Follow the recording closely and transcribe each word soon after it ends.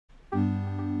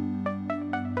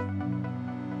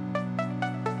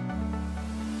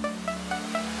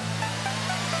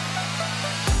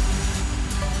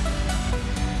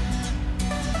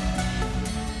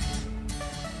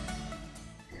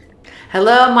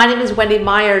Hello, my name is Wendy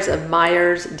Myers of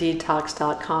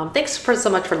MyersDetox.com. Thanks so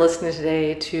much for listening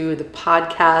today to the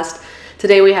podcast.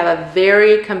 Today we have a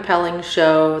very compelling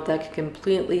show that can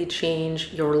completely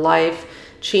change your life,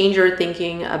 change your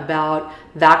thinking about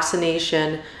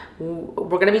vaccination. We're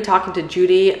going to be talking to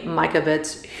Judy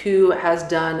Mikovits, who has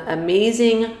done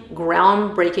amazing,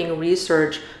 groundbreaking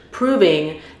research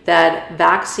proving that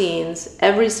vaccines,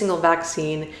 every single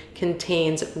vaccine,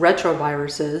 contains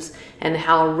retroviruses, and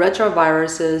how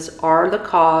retroviruses are the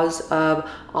cause of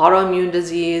autoimmune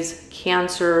disease,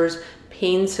 cancers,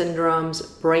 pain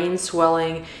syndromes, brain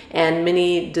swelling, and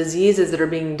many diseases that are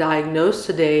being diagnosed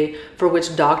today for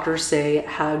which doctors say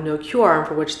have no cure and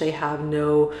for which they have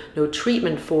no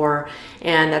treatment for.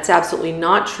 And that's absolutely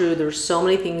not true. There's so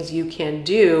many things you can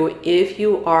do if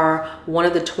you are one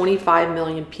of the 25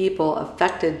 million people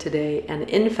affected today and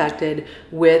infected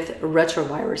with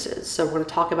retroviruses. So we're going to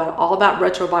talk about all about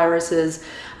retroviruses,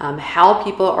 how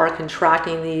people are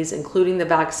contracting these, including the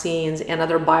vaccines and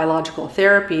other biological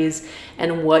therapies,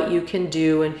 and what you can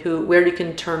do and where you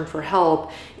can turn for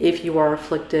help if you are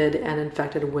afflicted and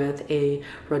infected with a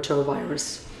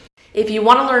retrovirus. If you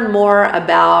want to learn more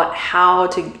about how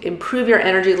to improve your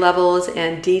energy levels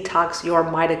and detox your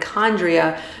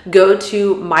mitochondria, go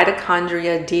to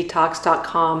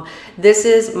mitochondriadetox.com. This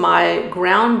is my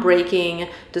groundbreaking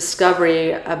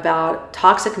discovery about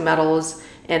toxic metals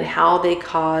and how they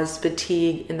cause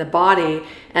fatigue in the body,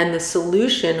 and the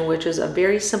solution, which is a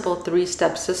very simple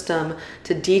 3-step system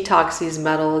to detox these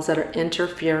metals that are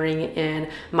interfering in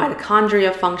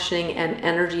mitochondria functioning and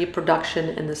energy production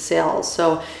in the cells.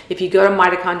 So if you go to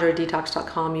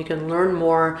mitochondriadetox.com, you can learn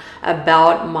more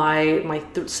about my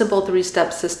simple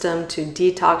 3-step system to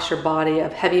detox your body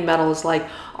of heavy metals like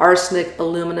arsenic,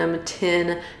 aluminum,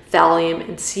 tin, thallium,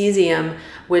 and cesium,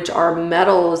 which are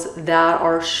metals that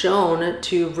are shown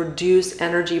to reduce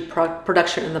energy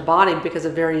production in the body because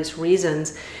of various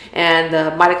reasons. And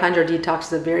the mitochondria detox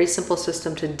is a very simple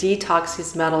system to detox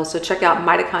these metals. So check out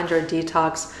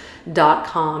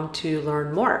mitochondriadetox.com to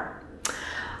learn more.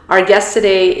 Our guest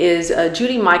today is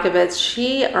Judy Mikovits.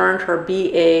 She earned her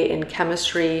BA in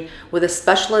chemistry with a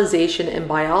specialization in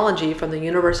biology from the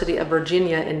University of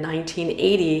Virginia in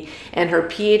 1980 and her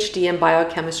PhD in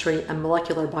biochemistry and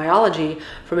molecular biology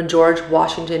from George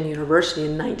Washington University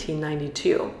in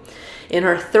 1992. In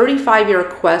her 35-year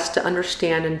quest to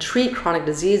understand and treat chronic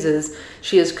diseases,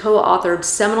 she has co-authored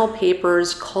seminal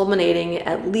papers culminating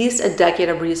at least a decade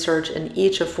of research in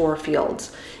each of 4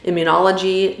 fields: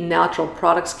 immunology, natural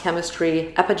products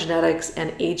chemistry, epigenetics,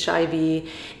 and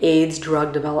HIV/AIDS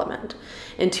drug development.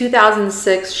 In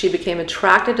 2006, she became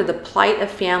attracted to the plight of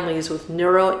families with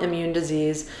neuroimmune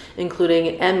disease,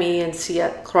 including ME and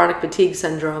chronic fatigue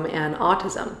syndrome and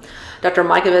autism. Dr.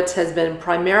 Mikovits has been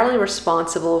primarily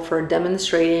responsible for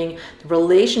demonstrating the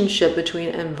relationship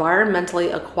between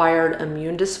environmentally acquired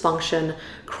immune dysfunction,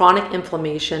 chronic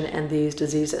inflammation, and these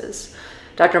diseases.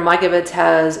 Dr. Mikovits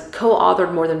has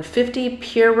co-authored more than 50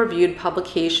 peer-reviewed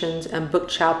publications and book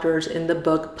chapters in the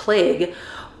book Plague,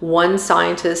 One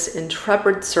Scientist's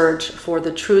Intrepid Search for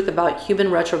the Truth About Human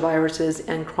Retroviruses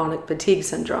and Chronic Fatigue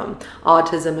Syndrome,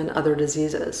 Autism and Other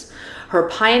Diseases. Her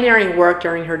pioneering work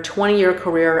during her 20-year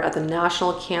career at the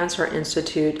National Cancer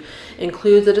Institute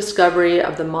includes the discovery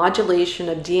of the modulation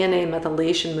of DNA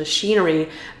methylation machinery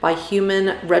by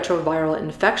human retroviral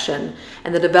infection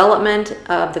and the development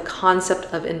of the concept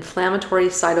of inflammatory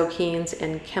cytokines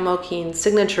and chemokine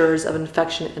signatures of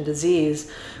infection and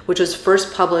disease, which was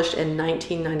first published in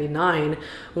 1999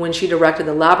 when she directed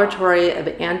the Laboratory of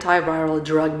Antiviral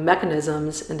Drug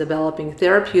Mechanisms in developing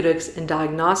therapeutics and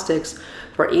diagnostics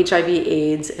for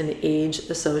HIV/AIDS and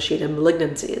AIDS-associated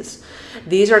malignancies.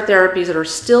 These are therapies that are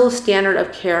still standard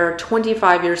of care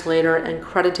 25 years later and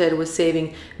credited with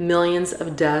saving millions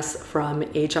of deaths from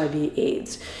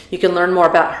HIV/AIDS. You can learn more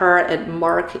about her at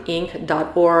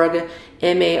marcinc.org,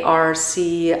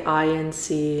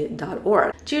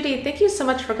 marcinc.org. Judy, thank you so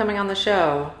much for coming on the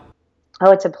show.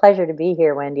 Oh, it's a pleasure to be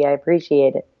here, Wendy. I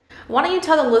appreciate it. Why don't you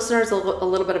tell the listeners a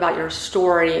little bit about your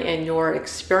story and your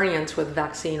experience with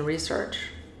vaccine research?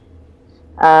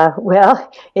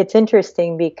 Well, it's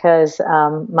interesting because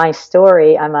my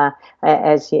story,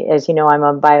 as you know, I'm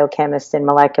a biochemist and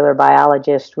molecular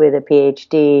biologist with a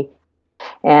PhD.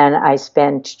 And I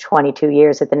spent 22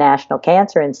 years at the National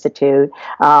Cancer Institute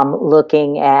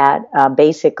looking at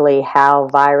basically how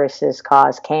viruses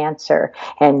cause cancer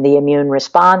and the immune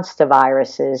response to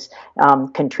viruses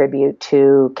contribute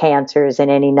to cancers and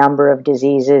any number of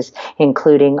diseases,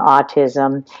 including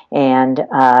autism and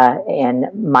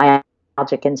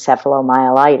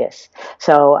encephalomyelitis.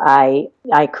 So I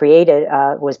created,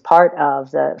 was part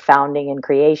of the founding and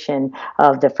creation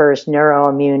of the first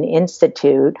neuroimmune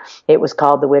institute. It was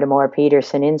called the Whittemore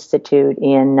Peterson Institute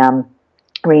in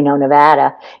Reno,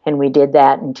 Nevada, and we did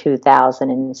that in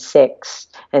 2006,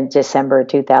 in December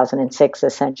 2006,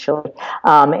 essentially.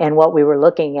 And what we were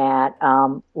looking at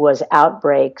was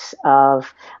outbreaks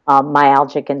of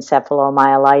myalgic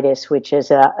encephalomyelitis, which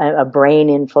is a brain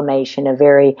inflammation, a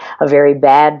very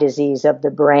bad disease of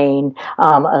the brain,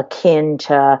 akin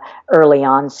to early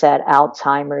onset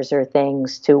Alzheimer's or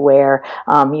things, to where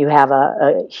you have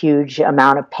a huge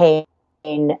amount of pain.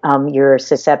 You're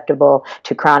susceptible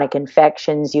to chronic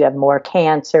infections. You have more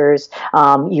cancers.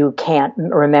 You can't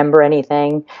remember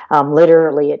anything.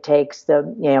 Literally, it takes the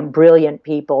brilliant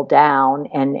people down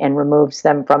and removes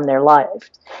them from their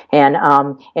life.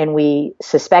 And we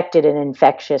suspected an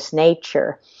infectious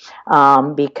nature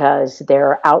because there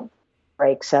are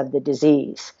outbreaks of the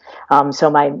disease. So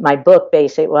my book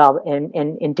basically,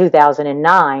 in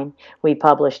 2009, we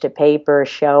published a paper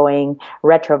showing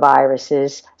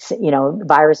retroviruses,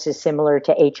 viruses similar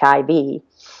to HIV,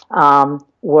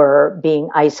 were being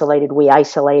isolated. We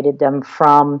isolated them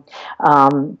from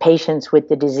patients with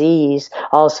the disease,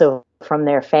 also from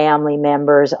their family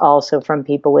members, also from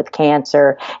people with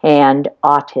cancer and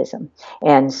autism.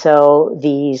 And so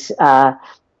these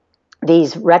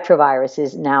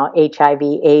retroviruses, now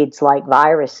HIV/AIDS-like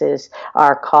viruses,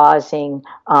 are causing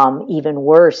even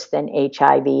worse than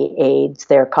HIV/AIDS.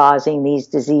 They're causing these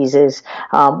diseases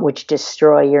which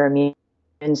destroy your immune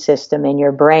system in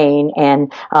your brain,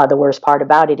 and the worst part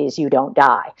about it is you don't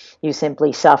die. You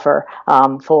simply suffer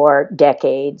for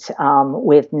decades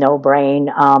with no brain,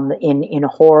 in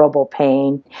horrible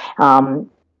pain.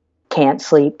 Can't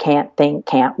sleep, can't think,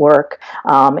 can't work.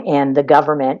 And the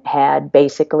government had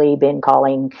basically been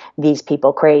calling these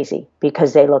people crazy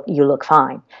because you look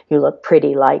fine. You look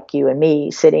pretty like you and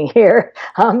me sitting here.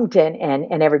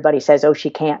 And everybody says, oh, she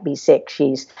can't be sick.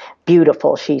 She's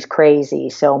beautiful. She's crazy.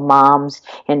 So moms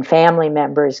and family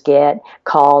members get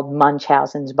called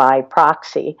Munchausen's by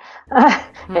proxy. Yes.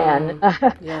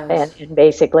 And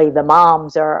basically the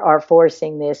moms are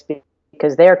forcing this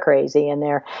because they're crazy and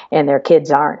their kids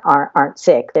aren't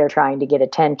sick. They're trying to get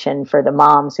attention for the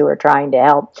moms who are trying to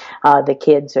help the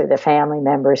kids or the family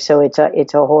members. So it's a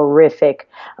horrific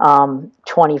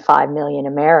 25 million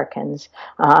Americans,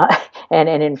 and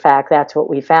in fact that's what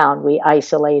we found. We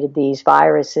isolated these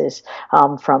viruses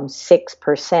from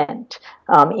 6%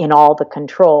 in all the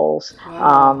controls.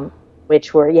 Wow.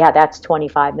 Which were, that's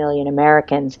 25 million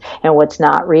Americans. And what's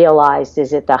not realized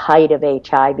is at the height of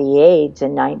HIV/AIDS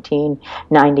in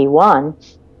 1991,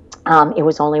 it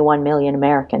was only 1 million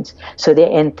Americans.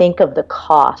 And think of the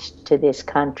cost to this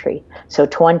country. So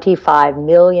 25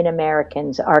 million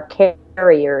Americans are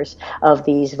carriers of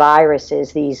these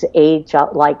viruses, these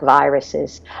AIDS-like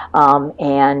viruses,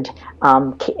 and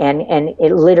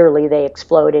it literally, they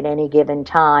explode at any given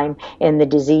time, and the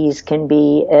disease can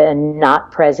be not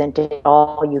present at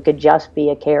all. You could just be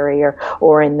a carrier,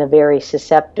 or in the very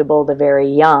susceptible, the very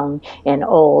young and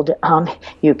old,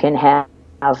 you can have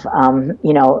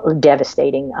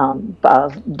devastating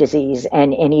disease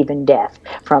and even death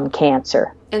from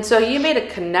cancer. And so you made a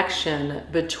connection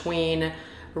between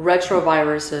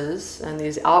retroviruses and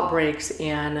these outbreaks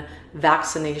and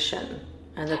vaccination,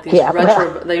 and that these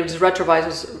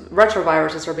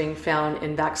retroviruses are being found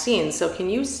in vaccines. So can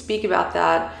you speak about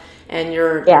that and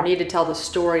your need to tell the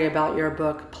story about your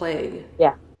book, Plague?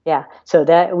 Yeah. So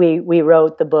that we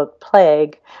wrote the book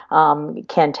Plague.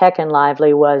 Ken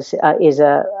Teckenlively is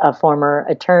a former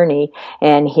attorney,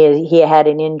 and he had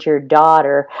an injured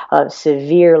daughter, a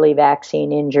severely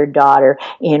vaccine injured daughter,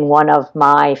 in one of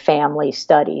my family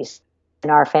studies. In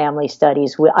our family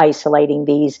studies, we're isolating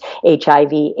these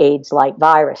HIV/AIDS-like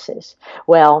viruses.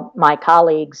 Well, my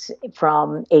colleagues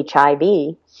from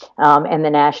HIV and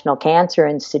the National Cancer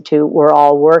Institute were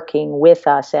all working with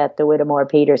us at the Whittemore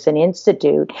Peterson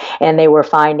Institute, and they were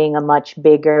finding a much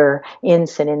bigger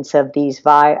incidence of these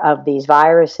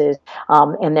viruses,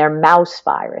 and they're mouse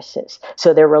viruses.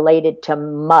 So they're related to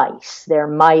mice. They're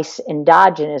mice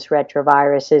endogenous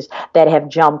retroviruses that have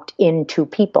jumped into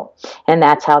people, and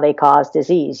that's how they cause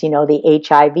disease. The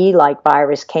HIV-like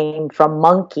virus came from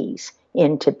monkeys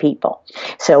into people.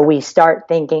 So we start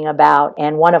thinking about,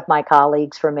 and one of my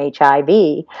colleagues from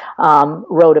HIV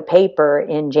wrote a paper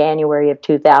in January of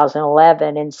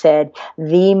 2011 and said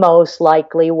the most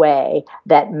likely way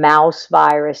that mouse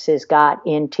viruses got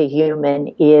into human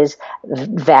is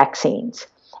vaccines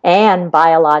and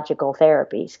biological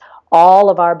therapies. All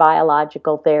of our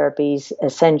biological therapies,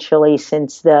 essentially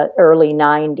since the early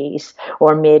 90s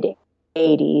or mid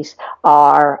 80s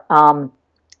are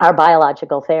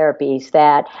biological therapies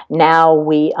that now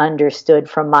we understood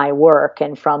from my work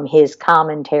and from his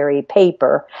commentary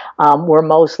paper were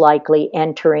most likely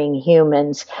entering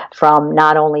humans from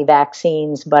not only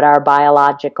vaccines but our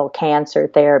biological cancer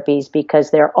therapies,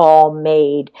 because they're all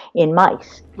made in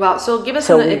mice. Wow. So give us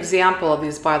an example of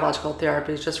these biological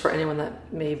therapies, just for anyone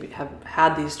that may have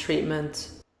had these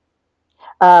treatments.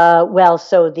 So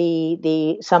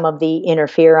some of the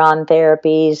interferon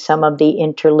therapies, some of the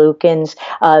interleukins,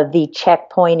 the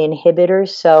checkpoint inhibitors.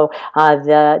 So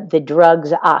the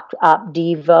drugs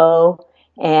Opdivo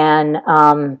and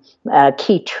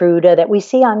Keytruda that we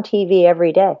see on TV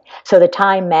every day. So the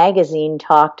Time magazine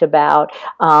talked about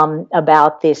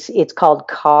this. It's called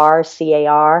CAR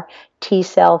T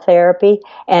cell therapy,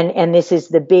 and this is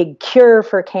the big cure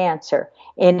for cancer,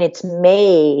 and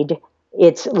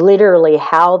it's literally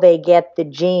how they get the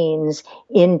genes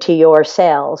into your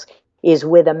cells is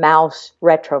with a mouse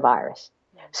retrovirus.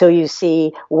 So you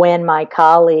see, when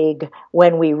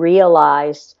we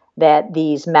realized that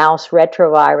these mouse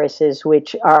retroviruses,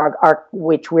 which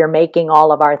we're making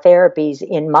all of our therapies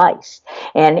in mice,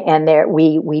 and there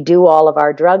we do all of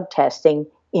our drug testing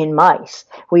in mice.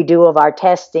 We do of our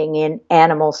testing in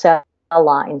animal cell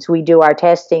lines. We do our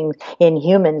testing in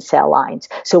human cell lines.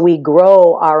 So we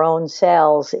grow our own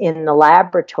cells in the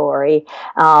laboratory,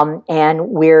 and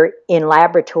we're in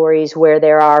laboratories where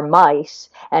there are mice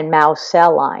and mouse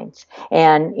cell lines.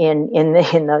 And in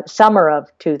the summer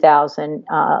of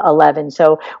 2011,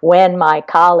 so when my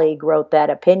colleague wrote that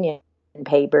opinion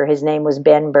paper, his name was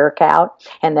Ben Burkout,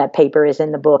 and that paper is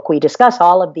in the book. We discuss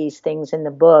all of these things in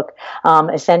the book.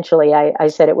 Essentially, I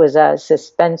said it was a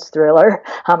suspense thriller.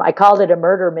 I called it a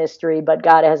murder mystery, but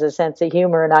God has a sense of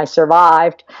humor, and I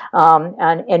survived.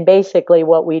 And basically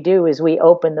what we do is we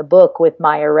open the book with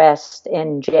my arrest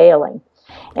and jailing.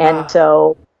 And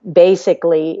so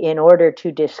basically, in order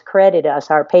to discredit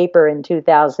us, our paper in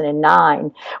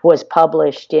 2009 was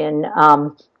published in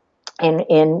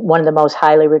one of the most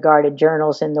highly regarded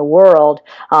journals in the world,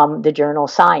 the journal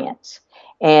Science.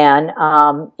 And,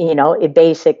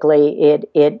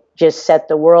 it just set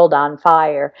the world on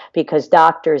fire, because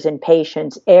doctors and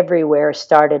patients everywhere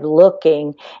started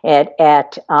looking at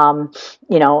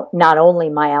not only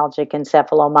myalgic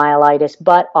encephalomyelitis,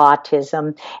 but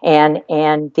autism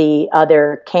and the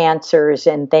other cancers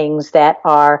and things that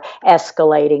are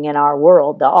escalating in our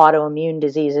world, the autoimmune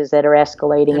diseases that are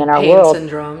escalating in our world.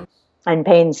 And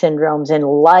pain syndromes, and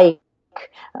like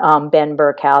Ben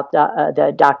Burkout,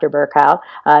 the Dr. Burkout,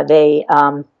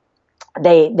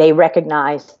 they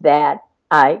recognized that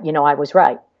I was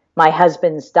right. My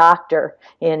husband's doctor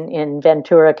in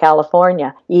Ventura,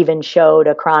 California, even showed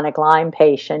a chronic Lyme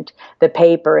patient the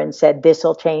paper and said, "This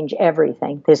will change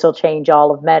everything. This will change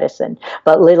all of medicine."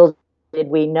 But little did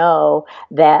we know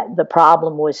that the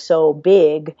problem was so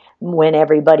big when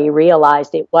everybody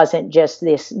realized it wasn't just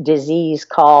this disease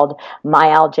called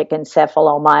myalgic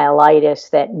encephalomyelitis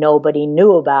that nobody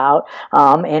knew about,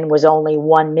 and was only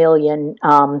 1 million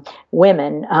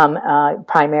women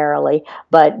primarily,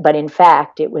 but in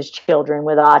fact it was children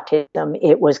with autism,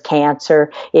 it was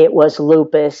cancer, it was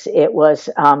lupus, it was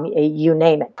you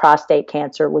name it. Prostate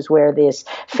cancer was where this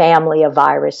family of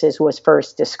viruses was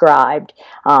first described,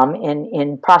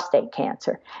 in prostate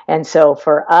cancer. And so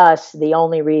for us, the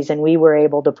only reason we were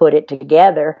able to put it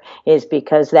together is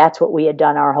because that's what we had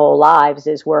done our whole lives,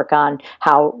 is work on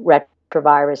how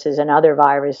retroviruses and other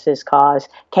viruses cause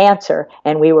cancer,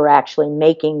 and we were actually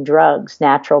making drugs,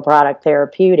 natural product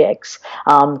therapeutics,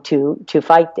 to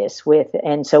fight this with.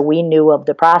 And so we knew of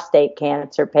the prostate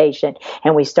cancer patient,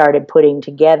 and we started putting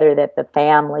together that the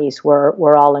families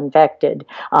were all infected,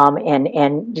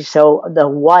 and so the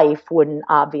wife wouldn't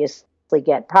obviously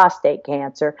get prostate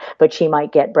cancer, but she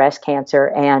might get breast cancer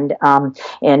and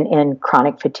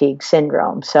chronic fatigue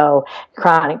syndrome. So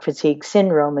chronic fatigue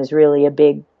syndrome is really a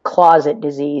big closet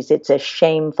disease. It's a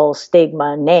shameful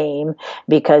stigma name,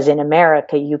 because in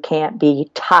America you can't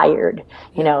be tired,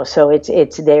 so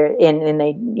it's there, and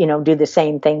they do the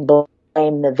same thing,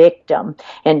 blame the victim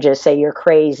and just say you're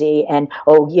crazy and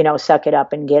suck it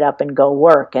up and get up and go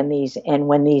work. And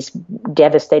when these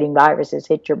devastating viruses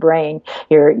hit your brain,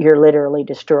 you're literally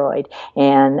destroyed.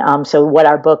 And so what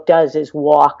our book does is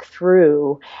walk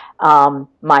through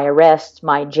my arrest,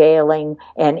 my jailing,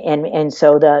 and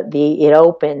so it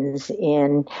opens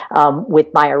in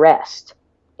with my arrest.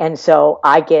 And so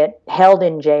I get held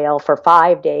in jail for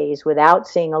 5 days without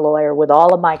seeing a lawyer, with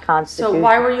all of my constitution. So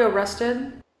why were you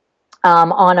arrested?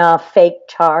 On a fake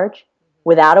charge.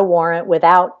 without a warrant,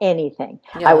 without anything.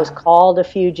 Yeah. I was called a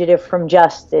fugitive from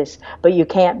justice, but you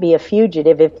can't be a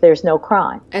fugitive if there's no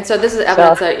crime. And so this is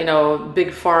evidence that, big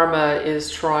pharma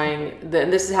is trying,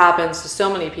 and this happens to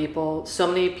so many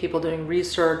people doing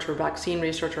research or vaccine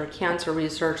research or cancer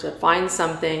research that find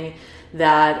something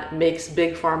that makes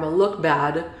big pharma look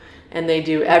bad, and they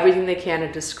do everything they can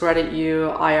to discredit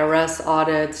you, IRS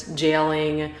audits,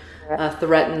 jailing,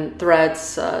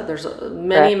 threats. There's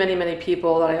many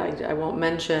people that I won't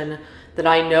mention that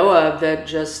I know of that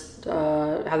just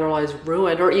have their lives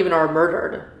ruined or even are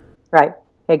murdered. Right.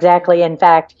 Exactly. In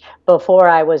fact, before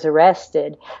I was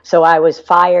arrested, so I was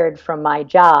fired from my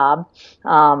job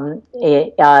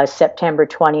September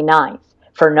 29th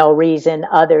for no reason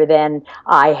other than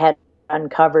I had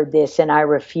uncovered this, and I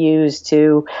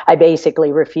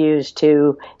basically refused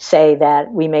to say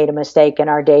that we made a mistake and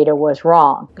our data was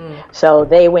wrong. So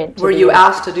they went to Were you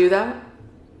asked to do that?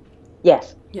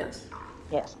 Yes. Yes.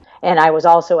 And I was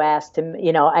also asked to,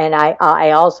 and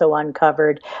I also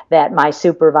uncovered that my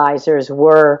supervisors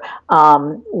were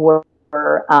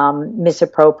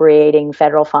misappropriating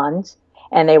federal funds.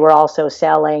 And they were also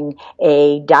selling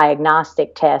a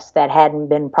diagnostic test that hadn't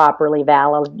been properly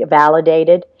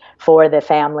validated for the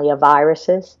family of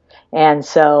viruses. And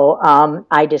so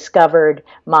I discovered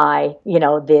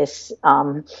this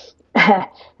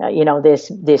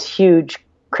huge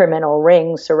criminal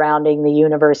ring surrounding the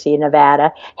University of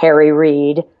Nevada, Harry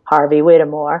Reid, Harvey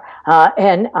Whittemore,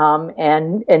 and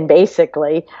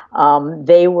basically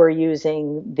they were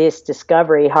using this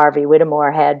discovery. Harvey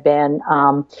Whittemore had been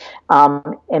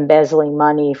embezzling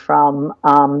money from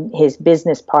his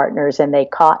business partners, and they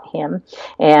caught him,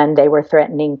 and they were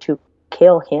threatening to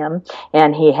kill him,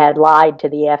 and he had lied to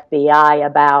the FBI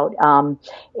about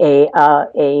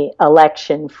a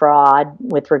election fraud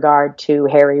with regard to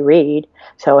Harry Reid.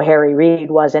 So Harry Reid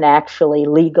wasn't actually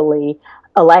legally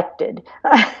elected,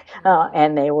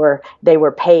 and they were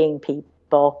paying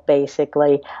people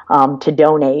basically to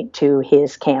donate to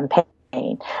his campaign.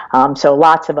 So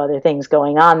lots of other things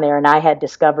going on there, and I had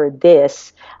discovered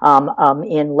this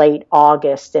in late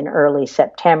August and early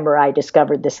September. I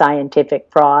discovered the scientific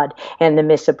fraud and the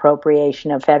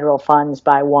misappropriation of federal funds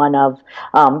by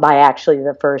by actually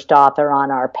the first author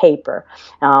on our paper,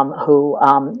 who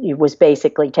was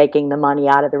basically taking the money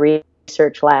out of the research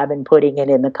lab and putting it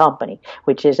in the company,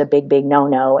 which is a big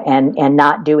no-no, and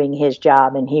not doing his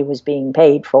job, and he was being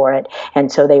paid for it.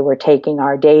 And so they were taking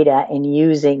our data and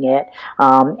using it,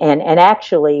 and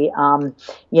actually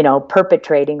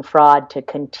perpetrating fraud to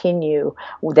continue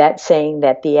that, saying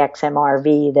that the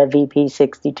XMRV, the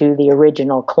VP62, the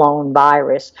original clone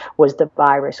virus, was the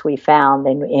virus we found,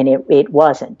 and it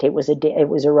wasn't. It was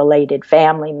a related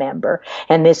family member.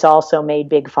 And this also made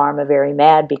Big Pharma very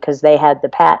mad because they had the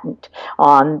patent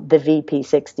on the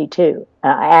VP62.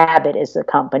 Abbott is the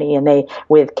company, and they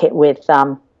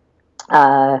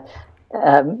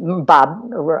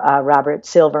Robert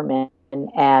Silverman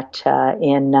at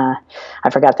I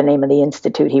forgot the name of the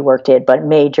institute he worked at, but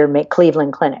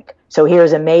Cleveland Clinic. So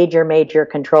here's a major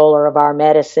controller of our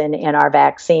medicine and our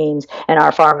vaccines and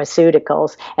our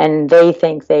pharmaceuticals, and they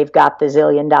think they've got the $1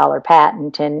 zillion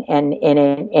patent,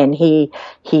 and he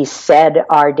said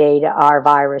our data, our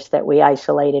virus that we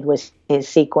isolated was his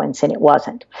sequence, and it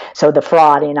wasn't. So the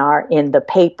fraud in the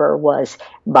paper was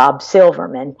Bob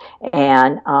Silverman,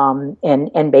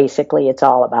 and basically it's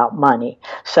all about money.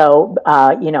 So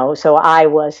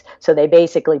so they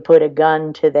basically put a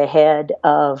gun to the head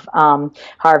of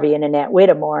Harvey and Annette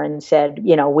Whittemore and said,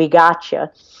 we got you.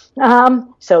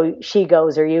 So she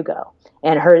goes or you go.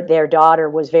 And their daughter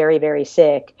was very, very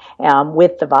sick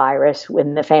with the virus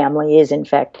when the family is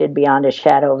infected beyond a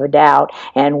shadow of a doubt.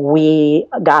 And we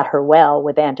got her well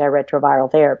with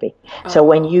antiretroviral therapy. Oh. So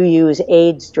when you use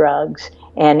AIDS drugs,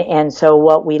 and so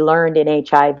what we learned in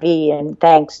HIV, and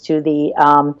thanks to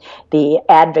the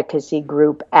advocacy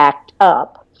group ACT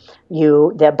UP,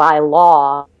 that by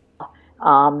law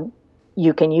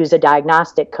you can use a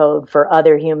diagnostic code for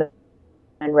other human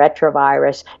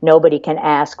retrovirus. Nobody can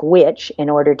ask which in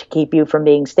order to keep you from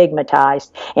being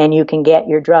stigmatized, and you can get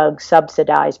your drugs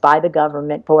subsidized by the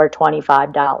government for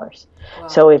 $25. Wow.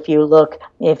 So if you look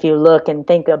and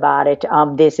think about it,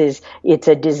 it's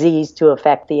a disease to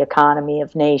affect the economy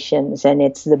of nations, and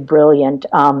it's the brilliant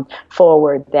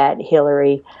foreword that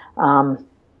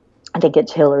I think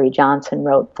it's Hillary Johnson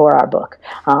wrote for our book.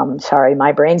 Sorry,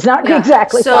 my brain's not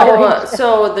exactly firing.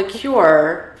 So the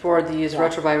cure for these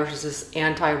retroviruses is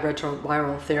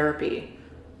antiretroviral therapy.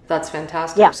 That's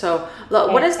fantastic. Yeah. So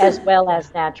what is as well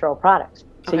as natural products.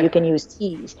 So you can use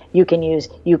teas, you can use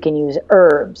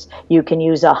herbs, you can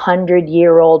use a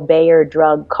 100-year-old Bayer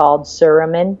drug called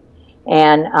Suramin.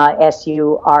 and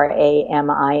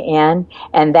SURAMIN,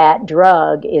 and that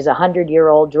drug is a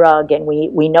 100-year-old drug, and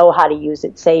we know how to use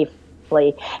it safely.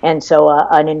 And so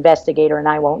an investigator, and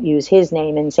I won't use his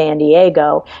name, in San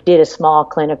Diego, did a small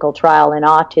clinical trial in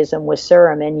autism with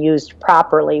Suramin used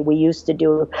properly. We used to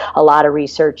do a lot of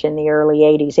research in the early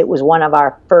 80s. It was one of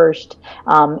our first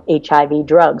HIV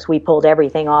drugs. We pulled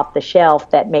everything off the shelf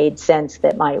that made sense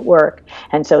that might work.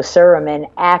 And so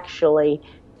Suramin actually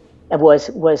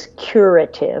was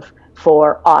curative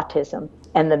for autism.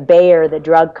 And the Bayer, the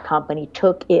drug company,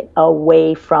 took it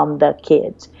away from the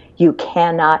kids. You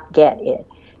cannot get it.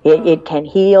 It can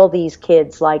heal these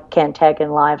kids, like Kentucky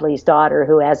Lively's daughter,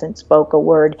 who hasn't spoke a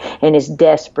word and is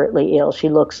desperately ill. She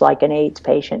looks like an AIDS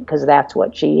patient because that's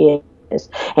what she is.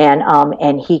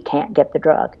 And he can't get the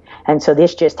drug. And so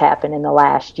this just happened in the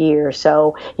last year.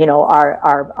 So,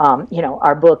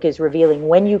 our book is revealing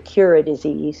when you cure a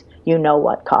disease, you know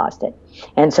what caused it.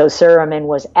 And so Suramin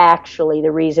was actually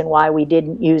the reason why we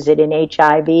didn't use it in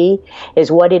HIV.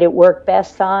 Is what did it work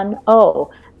best on?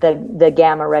 The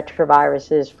gamma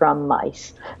retroviruses from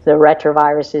mice, the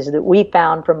retroviruses that we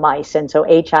found from mice. And so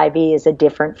HIV is a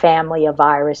different family of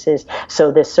viruses.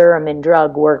 So the Suramin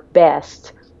drug worked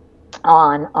best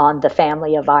on the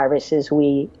family of viruses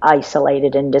we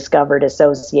isolated and discovered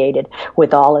associated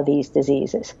with all of these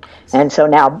diseases. And so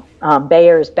now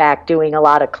Bayer's back doing a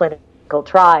lot of clinical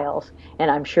trials,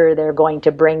 and I'm sure they're going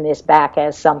to bring this back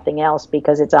as something else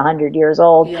because it's 100 years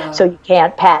old, so you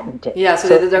can't patent it. Yeah, so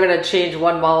they're going to change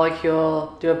one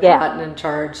molecule, do a patent, and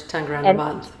charge 10 grand a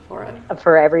month for it.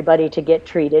 For everybody to get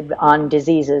treated on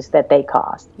diseases that they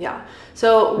caused. Yeah.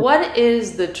 So what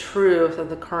is the truth of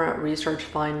the current research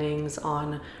findings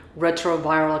on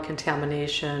retroviral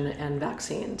contamination and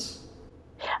vaccines?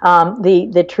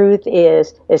 The truth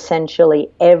is essentially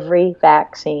every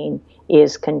vaccine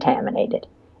is contaminated.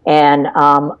 And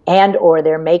or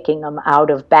they're making them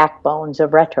out of backbones of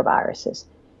retroviruses,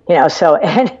 So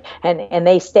and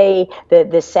they stay.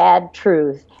 The sad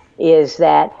truth is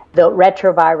that the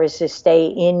retroviruses stay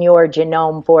in your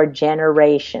genome for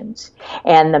generations,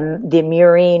 and the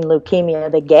murine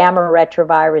leukemia, the gamma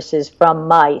retroviruses from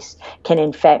mice, can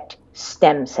infect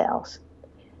stem cells.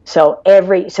 So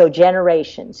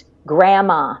generations.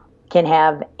 Grandma can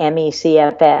have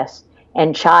MECFS,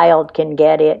 and child can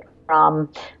get it from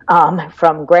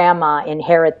grandma,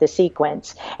 inherit the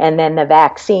sequence, and then the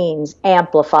vaccines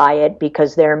amplify it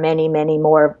because there are many, many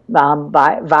more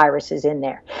viruses in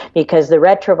there. Because the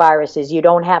retroviruses, you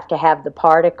don't have to have the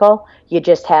particle, you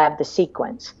just have the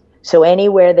sequence. So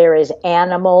anywhere there is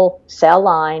animal, cell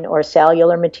line, or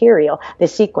cellular material, the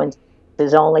sequence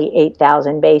is only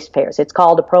 8,000 base pairs. It's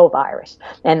called a provirus.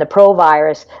 And the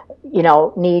provirus,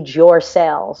 needs your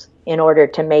cells in order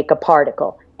to make a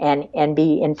particle and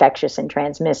be infectious and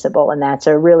transmissible, and that's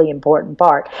a really important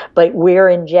part. But we're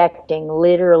injecting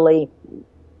literally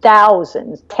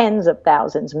thousands, tens of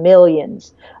thousands,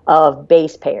 millions of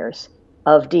base pairs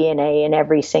of DNA in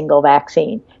every single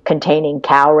vaccine, containing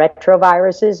cow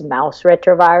retroviruses, mouse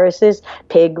retroviruses,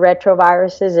 pig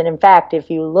retroviruses. And in fact, if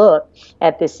you look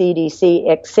at the CDC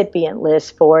excipient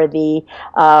list for the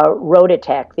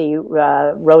Rototec,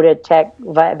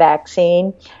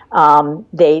 vaccine,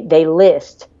 they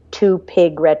list 2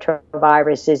 pig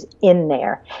retroviruses in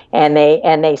there, and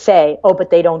they say, but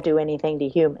they don't do anything to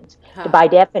humans. By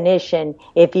definition,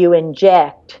 if you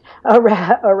inject a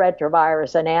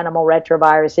retrovirus, an animal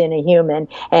retrovirus, in a human,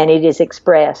 and it is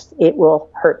expressed, it will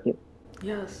hurt you.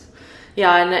 Yes.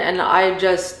 Yeah, and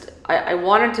I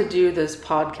wanted to do this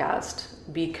podcast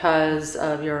because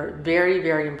of your very,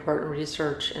 very important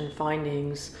research and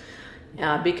findings,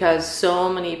 because so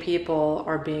many people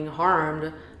are being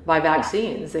harmed by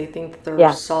vaccines. They think that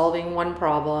they're solving one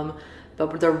problem,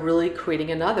 but they're really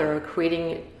creating another,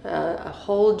 creating a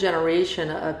whole generation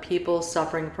of people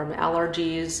suffering from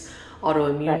allergies,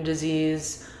 autoimmune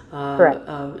disease,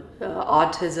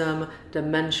 autism,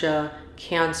 dementia,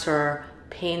 cancer,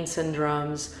 pain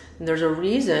syndromes. And there's a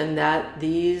reason that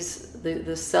the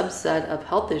subset of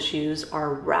health issues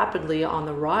are rapidly on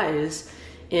the rise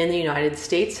in the United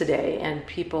States today, and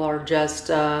people are just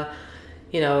are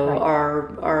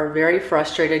very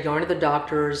frustrated going to the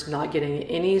doctors, not getting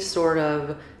any sort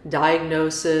of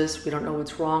diagnosis. We don't know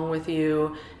what's wrong with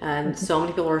you. And so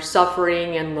many people are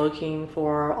suffering and looking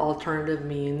for alternative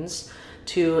means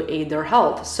to aid their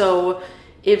health. So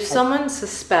if someone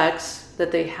suspects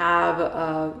that they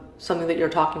have something that you're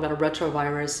talking about, a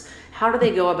retrovirus, how do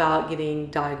they go about getting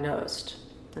diagnosed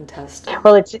and tested?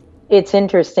 Well, it's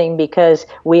interesting because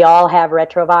we all have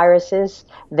retroviruses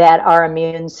that our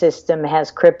immune system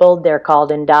has crippled. They're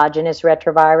called endogenous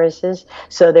retroviruses.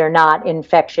 So they're not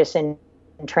infectious in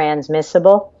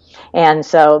transmissible. And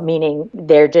so, meaning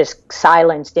they're just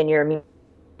silenced in your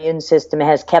immune system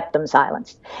has kept them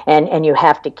silenced, and you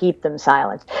have to keep them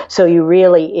silenced. So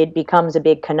it becomes a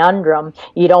big conundrum.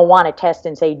 You don't want to test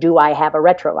and say, do I have a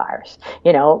retrovirus?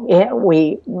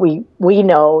 We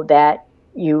know that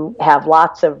you have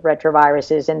lots of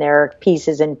retroviruses, and there are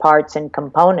pieces and parts and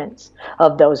components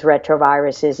of those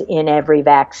retroviruses in every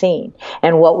vaccine.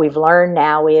 And what we've learned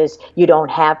now is you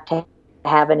don't have to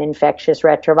have an infectious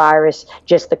retrovirus,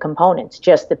 just the components,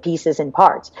 just the pieces and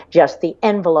parts, just the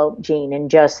envelope gene, and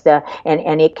just the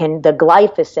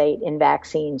glyphosate in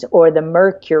vaccines, or the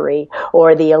mercury,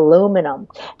 or the aluminum,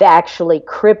 that actually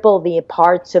cripple the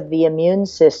parts of the immune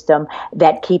system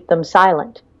that keep them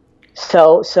silent.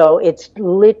 So it's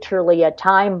literally a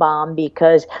time bomb,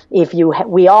 because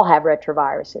we all have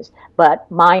retroviruses, but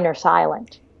mine are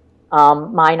silent.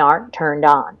 Mine aren't turned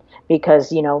on,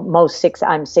 because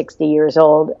I'm 60 years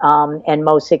old, and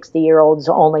most 60-year-olds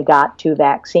only got 2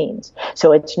 vaccines.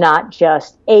 So it's not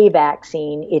just a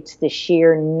vaccine; it's the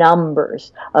sheer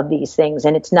numbers of these things,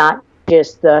 and it's not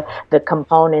just the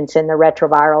components and the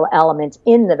retroviral elements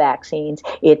in the vaccines.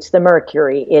 It's the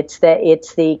mercury. It's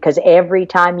because every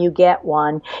time you get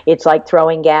one, it's like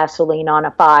throwing gasoline on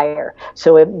a fire.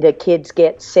 So the kids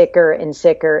get sicker and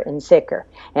sicker and sicker.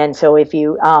 And so if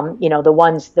you, the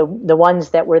ones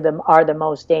that are the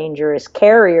most dangerous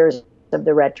carriers of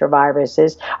the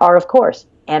retroviruses are, of course,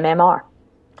 MMR.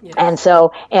 Yes. And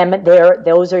so,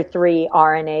 those are 3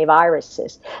 RNA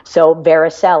viruses. So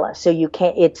varicella. So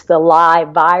it's the live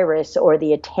virus or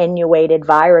the attenuated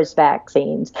virus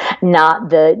vaccines,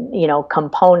 not the,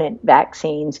 component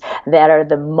vaccines, that are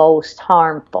the most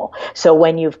harmful. So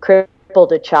when you've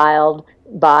crippled a child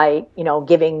by,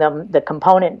 giving them the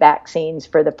component vaccines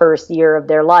for the first year of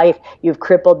their life, you've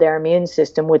crippled their immune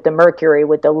system with the mercury,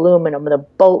 with the aluminum, the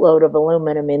boatload of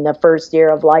aluminum in the first year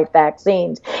of life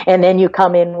vaccines. And then you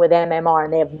come in with MMR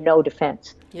and they have no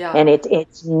defense. Yeah. And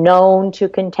it's known to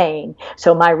contain.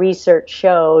 So my research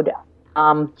showed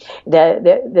the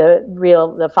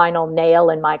final nail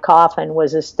in my coffin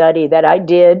was a study that I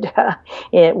did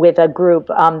with a group.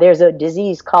 There's a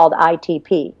disease called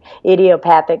ITP,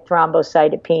 idiopathic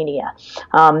thrombocytopenia.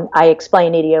 I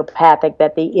explain idiopathic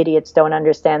that the idiots don't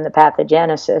understand the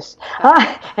pathogenesis.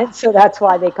 And so that's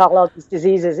why they call all these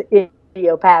diseases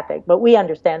idiopathic, but we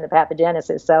understand the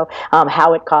pathogenesis. So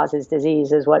how it causes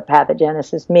disease is what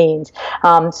pathogenesis means.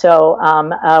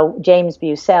 James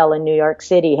Bucell in New York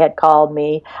City had called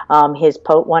me.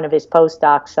 One of his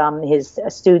postdocs, his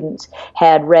students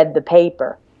had read the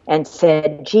paper and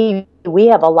said, gee, we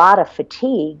have a lot of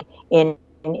fatigue in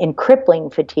crippling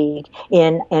fatigue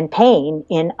and pain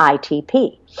in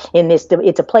ITP. It's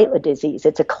a platelet disease.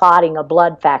 It's a clotting of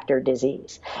blood factor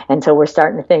disease. And so we're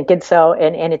starting to think, and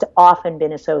it's often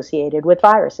been associated with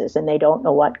viruses, and they don't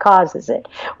know what causes it.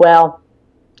 Well,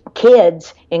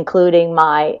 kids, including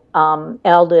my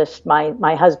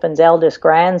husband's eldest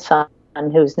grandson,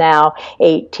 who's now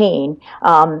 18,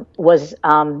 was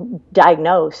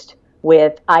diagnosed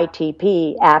with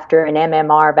ITP after an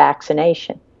MMR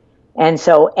vaccination. And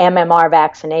so MMR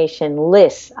vaccination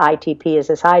lists ITP as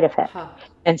a side effect. Huh.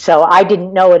 And so I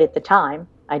didn't know it at the time.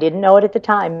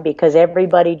 Because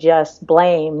everybody just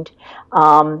blamed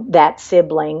that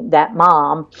sibling, that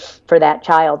mom, for that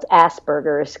child's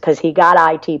Asperger's, because he got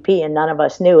ITP and none of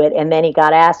us knew it, and then he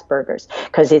got Asperger's,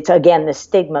 because it's, again, the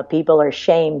stigma. People are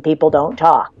shamed. People don't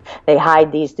talk. They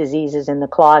hide these diseases in the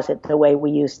closet the way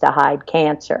we used to hide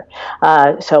cancer.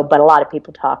 But a lot of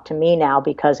people talk to me now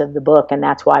because of the book, and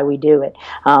that's why we do it.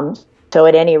 So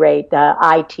at any rate,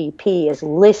 ITP is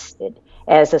listed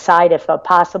as a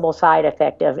possible side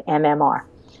effect of MMR.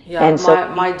 Yeah, and so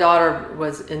my daughter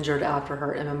was injured after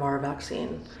her MMR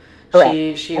vaccine.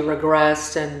 Correct. She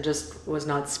regressed and just was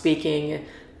not speaking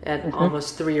at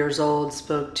almost 3 years old,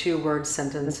 spoke 2-word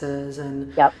sentences,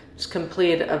 and just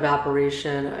complete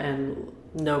evaporation and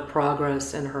no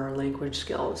progress in her language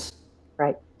skills.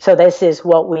 Right. So this is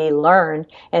what we learned.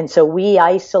 And so we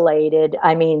isolated,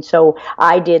 so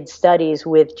I did studies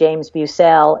with James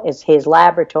Bucell as his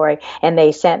laboratory, and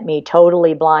they sent me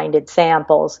totally blinded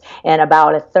samples, and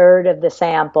about 1/3 of the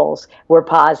samples were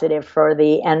positive for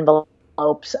the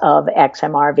envelopes of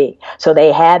XMRV. So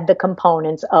they had the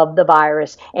components of the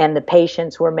virus, and the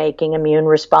patients were making immune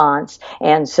response.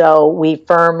 And so we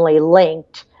firmly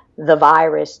linked the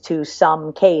virus to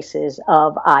some cases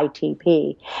of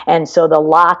ITP. And so the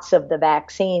lots of the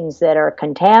vaccines that are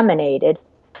contaminated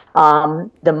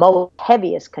The most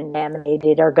heaviest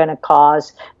contaminated are going to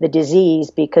cause the disease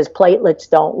because platelets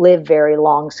don't live very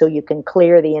long, so you can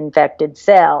clear the infected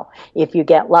cell. If you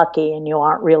get lucky and you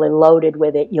aren't really loaded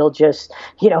with it, you'll just,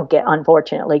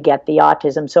 unfortunately get the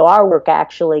autism. So our work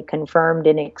actually confirmed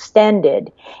and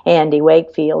extended Andy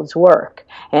Wakefield's work.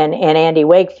 And Andy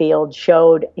Wakefield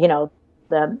showed,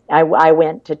 I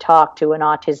went to talk to an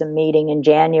autism meeting in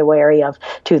January of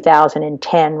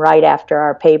 2010, right after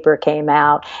our paper came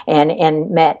out,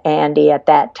 and met Andy at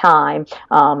that time.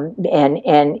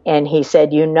 And he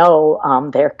said,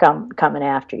 they're coming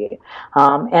after you.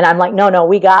 And I'm like, no,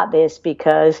 we got this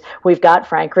because we've got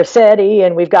Frank Rossetti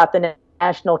and we've got the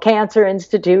National Cancer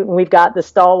Institute, and we've got the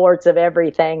stalwarts of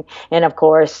everything. And of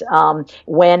course,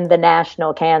 when the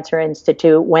National Cancer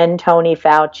Institute, when Tony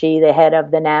Fauci, the head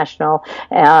of the National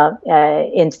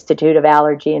Institute of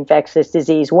Allergy Infectious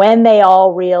Disease, when they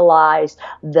all realized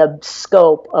the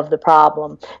scope of the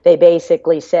problem, they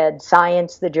basically said,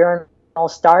 Science, the journal,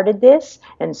 started this,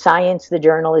 and Science, the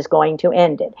journal, is going to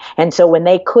end it. And so when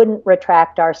they couldn't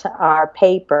retract our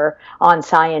paper on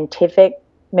scientific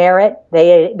merit,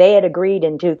 they had agreed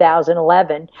in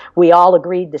 2011, we all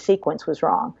agreed the sequence was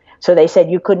wrong. So they said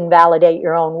you couldn't validate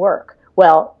your own work.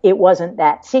 Well, it wasn't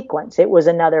that sequence. It was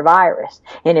another virus.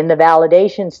 And in the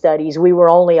validation studies, we were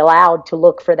only allowed to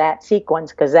look for that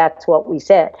sequence because that's what we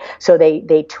said. So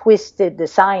they twisted the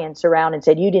science around and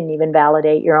said, you didn't even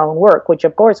validate your own work, which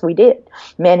of course we did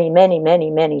many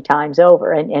times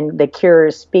over. And the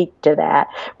cures speak to that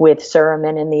with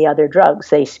Suramin and the other drugs.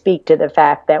 They speak to the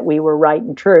fact that we were right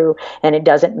and true, and it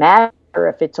doesn't matter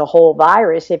if it's a whole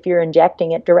virus if you're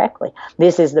injecting it directly.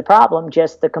 This is the problem,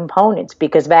 just the components,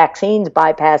 because vaccines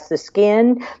bypass the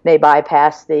skin, they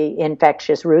bypass the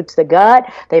infectious roots, the gut,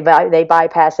 they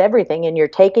bypass everything, and you're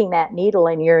taking that needle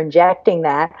and you're injecting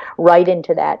that right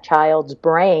into that child's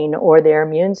brain or their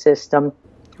immune system.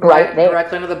 Right there.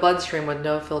 Directly into the bloodstream with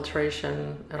no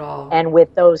filtration at all. And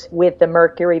with the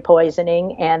mercury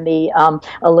poisoning and the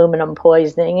aluminum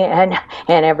poisoning and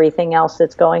everything else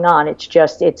that's going on,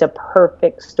 it's a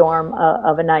perfect storm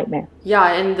of a nightmare.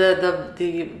 Yeah, and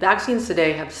the vaccines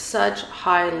today have such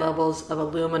high levels of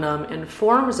aluminum and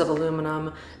forms of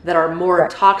aluminum that are more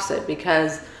toxic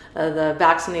because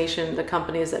the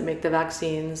companies that make the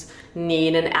vaccines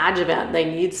need an adjuvant. They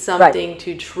need something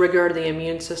to trigger the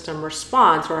immune system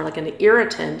response, or like an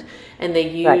irritant, and they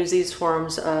use these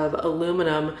forms of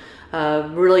aluminum.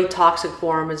 Really toxic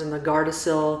form is in the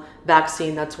Gardasil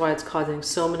vaccine. That's why it's causing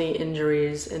so many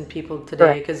injuries in people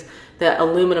today, because the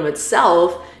aluminum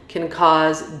itself can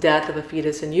cause death of a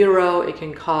fetus in utero. It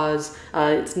can cause,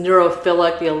 it's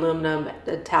neurophilic. The aluminum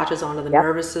attaches onto the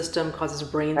nervous system, causes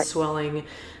brain swelling,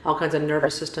 all kinds of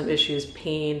nervous system issues,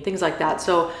 pain, things like that.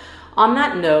 So on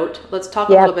that note, let's talk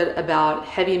a little bit about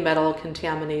heavy metal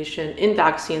contamination in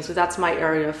vaccines, because that's my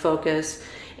area of focus.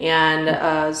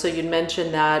 And so you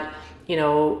mentioned that,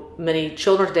 many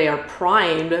children today are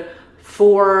primed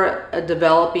for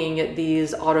developing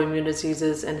these autoimmune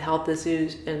diseases and health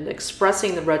issues and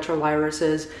expressing the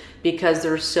retroviruses because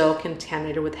they're so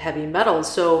contaminated with heavy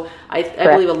metals. So I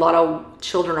believe a lot of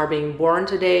children are being born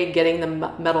today getting the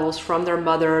metals from their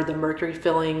mother, the mercury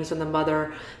fillings in the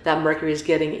mother, that mercury is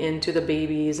getting into the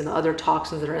babies, and other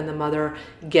toxins that are in the mother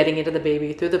getting into the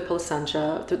baby through the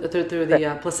placenta,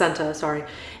 placenta.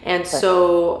 And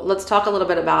so let's talk a little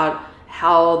bit about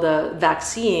how the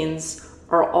vaccines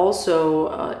are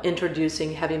also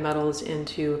introducing heavy metals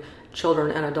into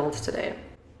children and adults today.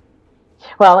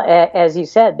 Well, as you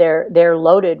said, they're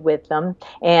loaded with them,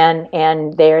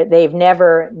 and they've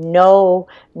never no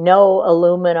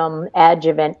aluminum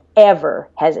adjuvant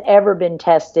has ever been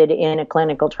tested in a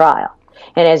clinical trial.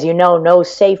 And as you know, no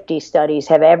safety studies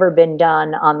have ever been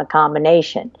done on the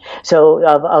combination. So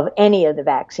of any of the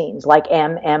vaccines, like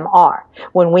MMR.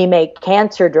 When we make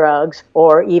cancer drugs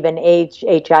or even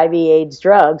HIV/AIDS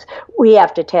drugs, we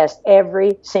have to test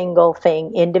every single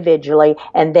thing individually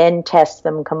and then test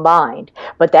them combined.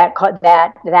 But that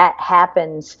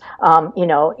happens,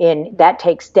 that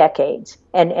takes decades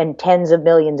and tens of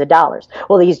millions of dollars.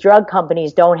 Well, these drug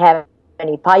companies don't have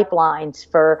any pipelines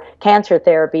for cancer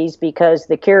therapies because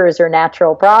the cures are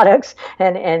natural products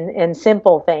and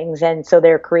simple things, and so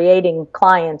they're creating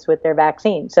clients with their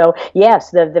vaccines. So yes,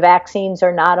 the vaccines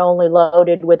are not only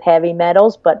loaded with heavy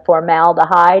metals, but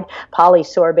formaldehyde,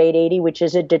 polysorbate 80, which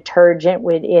is a detergent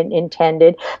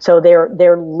intended. So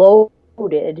they're loaded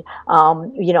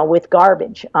with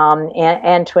garbage.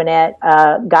 Antoinette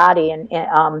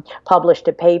Gotti published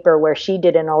a paper where she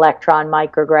did an electron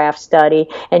micrograph study,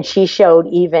 and she showed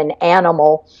even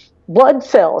animal blood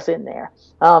cells in there,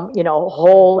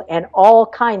 whole, and all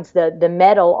kinds, the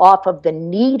metal off of the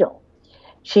needle.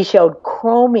 She showed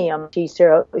chromium. She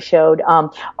showed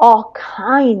all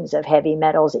kinds of heavy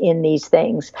metals in these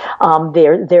things.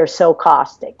 They're so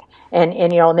caustic. And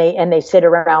they sit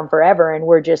around forever, and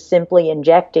we're just simply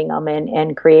injecting them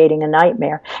and creating a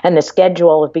nightmare. And the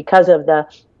schedule, because of the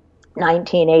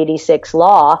 1986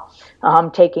 law,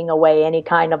 taking away any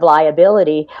kind of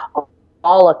liability,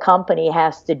 all a company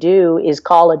has to do is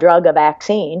call a drug a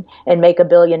vaccine and make $1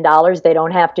 billion. They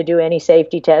don't have to do any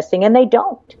safety testing, and they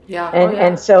don't. Yeah,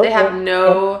 and so they have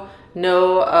no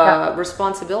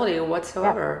responsibility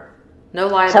whatsoever, no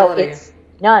liability. So it's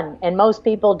none, and most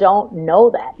people don't know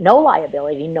that. No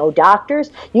liability, no doctors.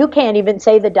 You can't even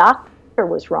say the doctor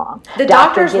was wrong. The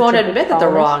doctors won't admit that they're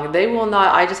wrong. They will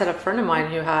not. I just had a friend of mine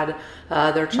who had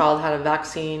their child had a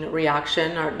vaccine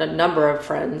reaction, or a number of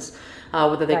friends,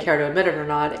 whether they care to admit it or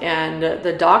not, and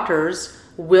the doctors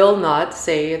will not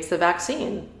say it's the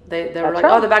vaccine. They were like,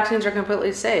 oh, the vaccines are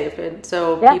completely safe, and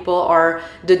so people are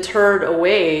deterred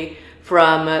away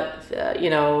from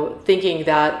thinking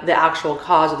that the actual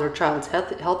cause of their child's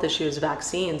health issue is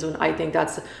vaccines. And I think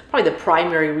that's probably the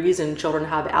primary reason children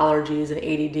have allergies and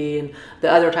ADD and the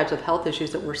other types of health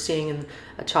issues that we're seeing in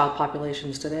child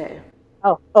populations today.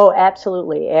 Oh,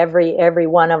 absolutely. Every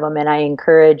one of them. And I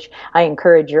encourage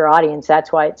your audience.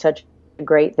 That's why it's such a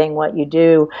great thing what you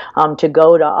do, to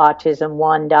go to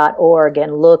autism1.org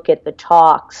and look at the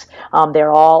talks.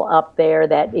 They're all up there,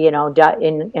 that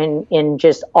in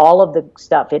just all of the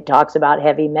stuff. It talks about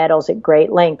heavy metals at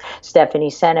great length.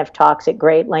 Stephanie Seneff talks at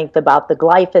great length about the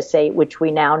glyphosate, which we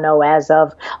now know as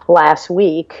of last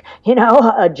week,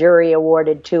 a jury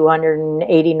awarded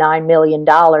 $289 million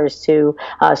to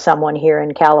someone here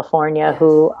in California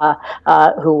who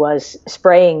was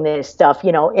spraying this stuff,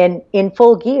 in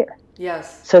full gear.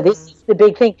 Yes. So this is the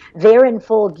big thing. They're in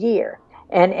full gear,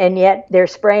 and yet they're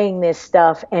spraying this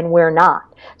stuff, and we're not.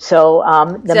 So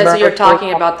so you're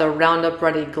talking about the Roundup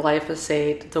Ready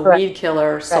glyphosate, the weed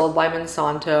killer sold by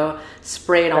Monsanto,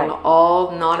 sprayed on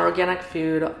all non-organic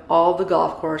food, all the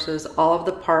golf courses, all of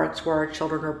the parks where our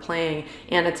children are playing,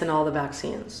 and it's in all the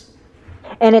vaccines.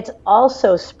 And it's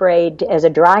also sprayed as a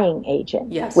drying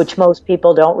agent, yes, which most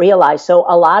people don't realize. So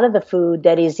a lot of the food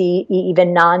that is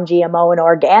even non-GMO and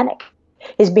organic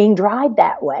is being dried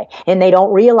that way, and they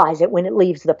don't realize it when it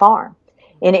leaves the farm.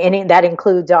 And that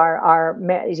includes our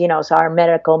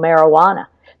medical marijuana.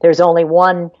 There's only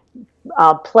one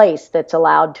place that's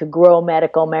allowed to grow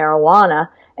medical marijuana,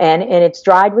 and it's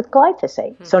dried with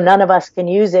glyphosate. Mm-hmm. So none of us can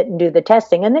use it and do the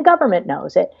testing, and the government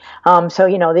knows it.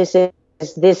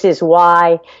 This is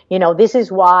why they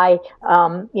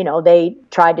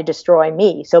tried to destroy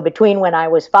me. So between when I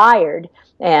was fired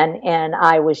and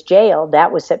I was jailed,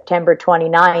 that was September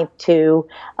 29th to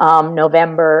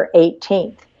November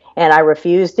 18th. And I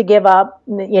refused to give up,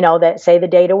 that say the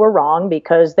data were wrong,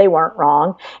 because they weren't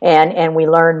wrong. And we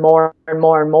learned more and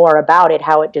more and more about it,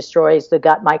 how it destroys the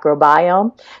gut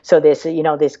microbiome. So this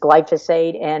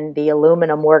glyphosate and the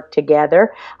aluminum work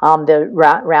together. The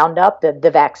Roundup,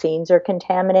 the vaccines are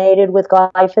contaminated with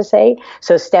glyphosate.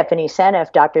 So Stephanie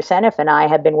Seneff, Dr. Seneff, and I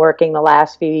have been working the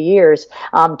last few years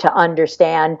to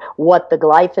understand what the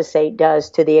glyphosate does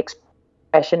to the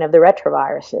expression of the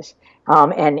retroviruses.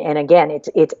 And again,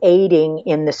 it's aiding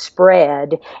in the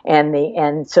spread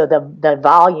and so the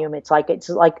volume. It's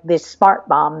like this smart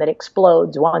bomb that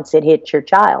explodes once it hits your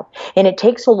child, and it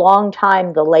takes a long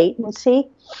time, the latency.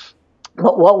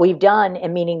 But what we've done,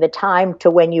 and meaning the time to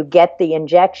when you get the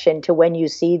injection to when you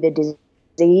see the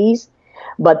disease.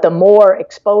 But the more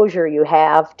exposure you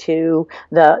have to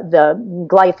the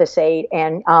glyphosate,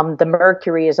 and the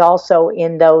mercury is also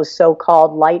in those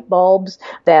so-called light bulbs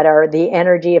that are the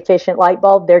energy efficient light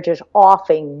bulb. They're just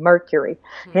offing mercury,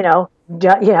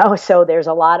 so there's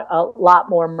a lot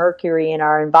more mercury in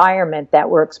our environment that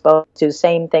we're exposed to.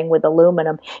 Same thing with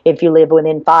aluminum. If you live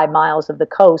within 5 miles of the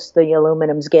coast, the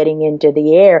aluminum's getting into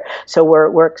the air, so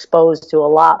we're exposed to a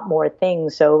lot more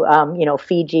things. So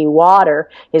Fiji water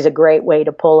is a great way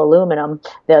to pull aluminum.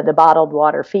 The bottled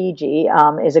water Fiji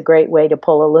is a great way to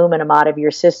pull aluminum out of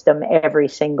your system every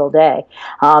single day.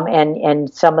 And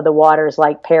some of the waters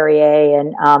like Perrier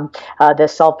and the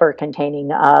sulfur containing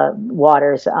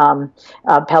waters,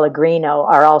 Pellegrino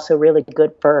are also really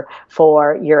good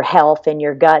for your health and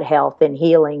your gut health and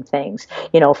healing things.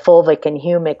 Fulvic and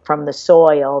humic from the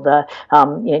soil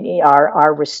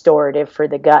are restorative for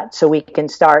the gut, so we can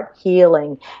start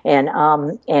healing. And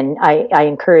I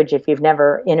encourage, if you've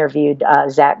never interviewed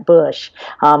Zach Bush,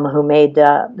 who made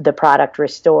the product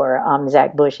Restore,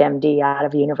 Zach Bush, MD, out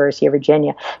of University of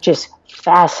Virginia, just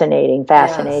fascinating.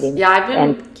 Yes.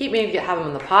 Yeah, keep meaning to have him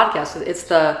on the podcast. It's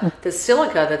the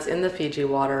silica that's in the Fiji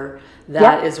water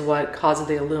that is what causes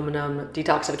the aluminum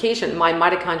detoxification. My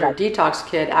mitochondrial detox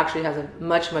kit actually has a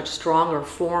much, much stronger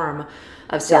form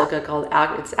of silica called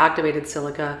it's activated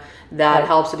silica that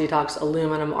helps to detox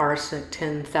aluminum, arsenic,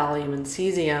 tin, thallium, and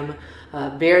cesium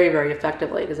very, very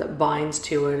effectively, because it binds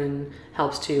to it and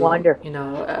helps to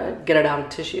get it out of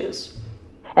tissues.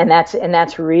 And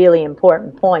that's really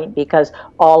important point, because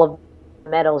all of the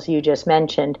metals you just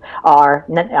mentioned are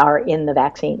in the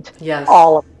vaccines. Yes.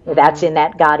 All of that's in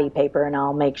that Gotti paper, and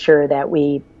I'll make sure that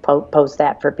we post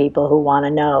that for people who want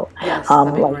to know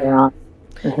later on.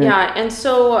 Mm-hmm. Yeah, and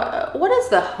so what is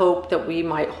the hope that we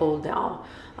might hold now,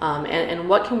 and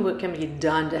what can be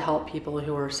done to help people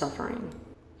who are suffering?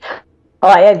 Oh,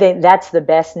 I think that's the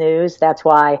best news. That's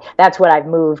what I've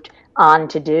moved on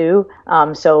to do.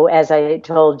 So as I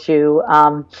told you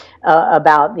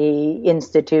about the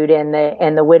Institute and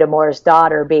the Whittemore's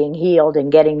daughter being healed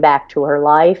and getting back to her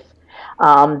life,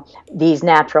 these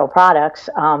natural products,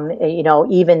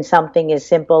 even something as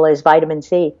simple as vitamin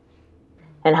C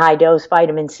and high dose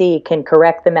vitamin C can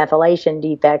correct the methylation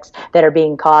defects that are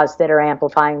being caused, that are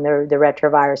amplifying the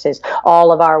retroviruses.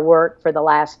 All of our work for the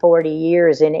last 40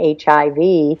 years in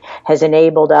HIV has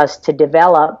enabled us to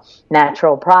develop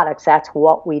natural products. That's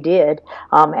what we did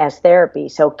as therapy.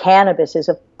 So cannabis is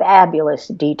a fabulous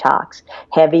detox,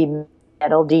 heavy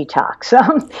metal detox.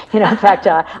 In fact,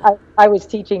 I was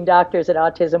teaching doctors at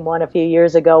Autism One a few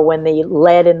years ago when the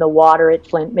lead in the water at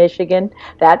Flint, Michigan,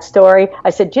 that story.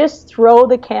 I said, just throw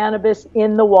the cannabis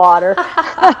in the water.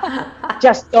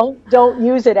 Just don't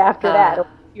use it after that. It'll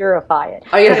purify it.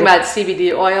 Are you talking about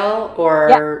CBD oil or?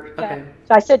 Yeah. Okay.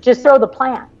 So I said, just throw the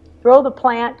plant. Throw the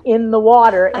plant in the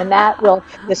water, and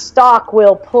the stalk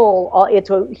will pull. It's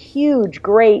a huge,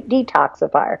 great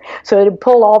detoxifier. So it'll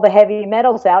pull all the heavy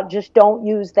metals out. Just don't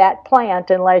use that plant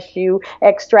unless you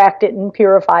extract it and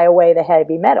purify away the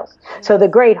heavy metals. So the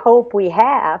great hope we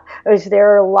have is there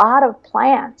are a lot of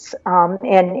plants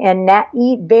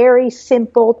and very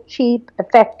simple, cheap,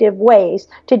 effective ways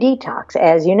to detox.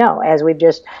 As you know,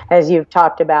 as you've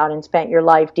talked about and spent your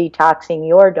life detoxing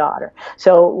your daughter.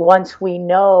 So once we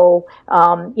know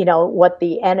what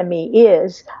the enemy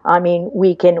is,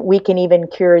 we can even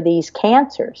cure these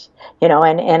cancers,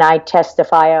 and I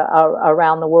testify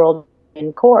around the world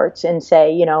in courts and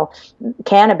say,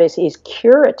 cannabis is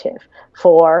curative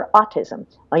for autism.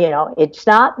 It's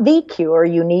not the cure.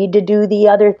 You need to do the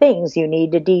other things. You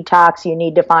need to detox. You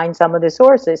need to find some of the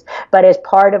sources. But as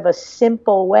part of a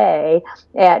simple way,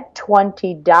 at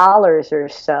 $20 or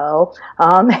so,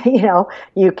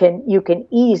 you can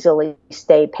easily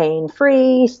stay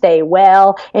pain-free, stay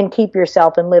well, and keep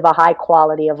yourself and live a high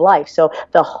quality of life. So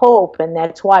the hope, and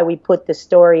that's why we put the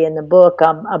story in the book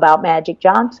about Magic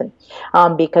Johnson,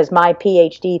 because my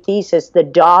PhD thesis, the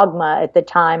dogma at the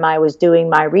time I was doing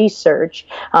my research,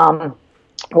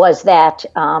 was that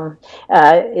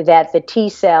the T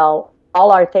cell,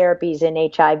 all our therapies in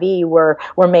HIV were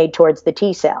made towards the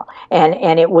T cell,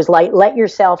 and it was like, let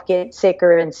yourself get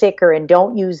sicker and sicker, and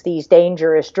don't use these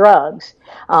dangerous drugs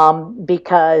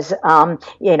because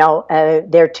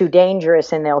they're too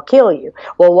dangerous and they'll kill you.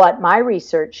 Well, what my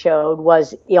research showed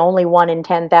was only 1 in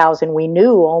 10,000. We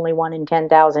knew only 1 in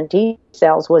 10,000 T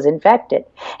cells was infected,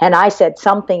 and I said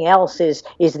something else is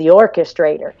the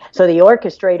orchestrator. So the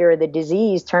orchestrator of the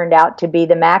disease turned out to be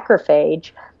the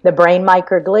macrophage, the brain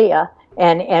microglia.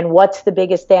 And what's the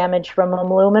biggest damage from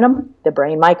aluminum? The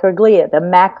brain microglia, the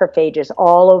macrophages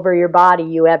all over your body.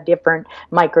 You have different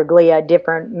microglia,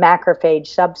 different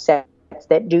macrophage subsets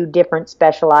that do different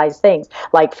specialized things.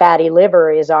 Like fatty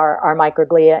liver is our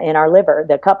microglia in our liver,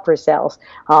 the Kupffer cells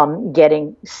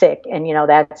getting sick. And,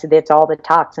 that's all the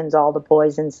toxins, all the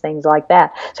poisons, things like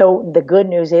that. So the good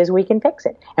news is we can fix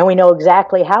it. And we know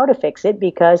exactly how to fix it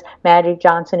because Magic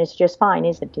Johnson is just fine,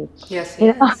 isn't he? Yes, he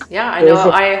is. Yeah, I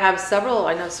know.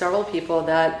 I know several people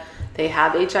that they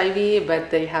have HIV,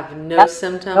 but they have no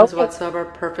symptoms whatsoever,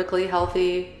 perfectly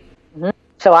healthy. Mm-hmm.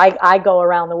 So I go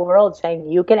around the world saying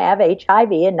you can have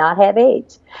HIV and not have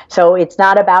AIDS. So it's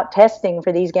not about testing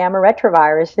for these gamma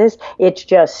retroviruses. It's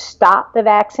just stop the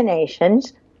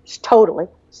vaccinations totally.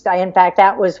 In fact,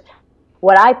 that was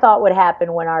what I thought would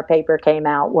happen when our paper came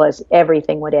out was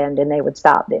everything would end and they would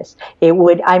stop this. It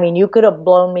would, I mean, you could have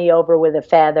blown me over with a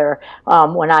feather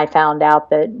when I found out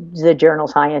that the journal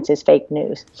Science is fake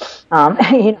news.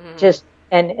 Just,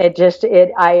 and and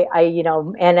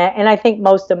I think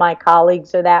most of my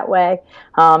colleagues are that way.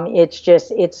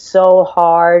 It's so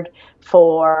hard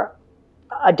for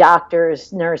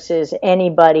doctors, nurses,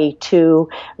 anybody to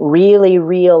really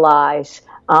realize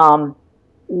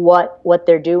what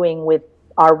they're doing with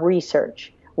our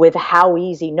research, with how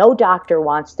easy. No doctor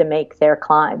wants to make their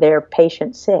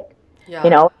patient sick,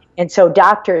 and so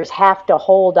doctors have to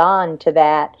hold on to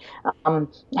that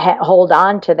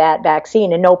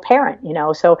vaccine, and no parent,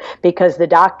 so because the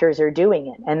doctors are doing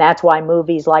it, and that's why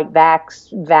movies like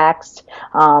Vaxxed,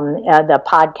 the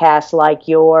podcasts like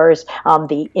yours,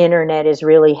 the internet is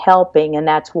really helping, and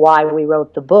that's why we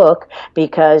wrote the book,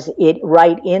 because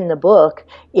right in the book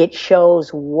it shows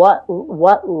what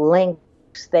lengths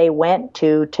they went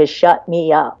to shut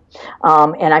me up.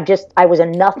 And I was a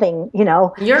nothing,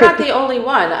 You're not the only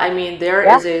one. I mean, there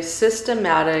is a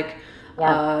systematic,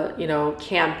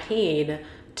 campaign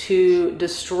to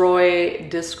destroy,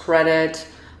 discredit,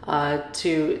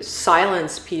 to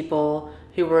silence people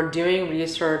who are doing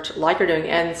research like you're doing,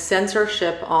 and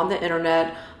censorship on the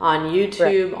internet, on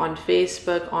YouTube, on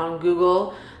Facebook, on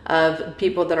Google, of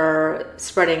people that are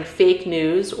spreading fake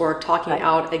news or talking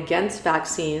out against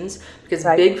vaccines, because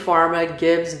Big Pharma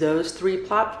gives those three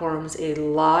platforms a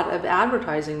lot of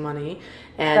advertising money,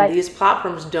 and these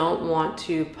platforms don't want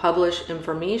to publish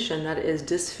information that is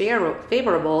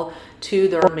disfavorable to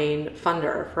their main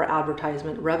funder for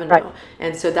advertisement revenue.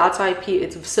 And so that's why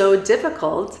it's so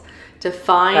difficult to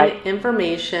find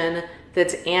information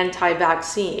that's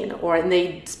anti-vaccine, and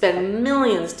they spend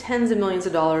millions, tens of millions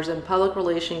of dollars in public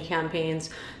relation campaigns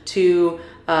to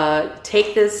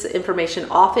take this information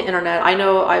off the internet. I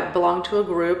know I belong to a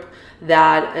group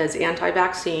that is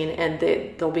anti-vaccine, and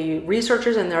there'll be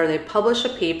researchers in there. They publish a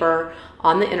paper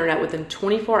on the internet. Within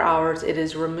 24 hours, it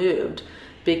is removed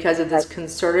because of this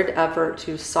concerted effort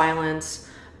to silence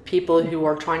people who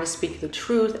are trying to speak the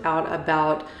truth out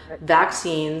about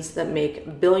vaccines that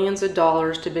make billions of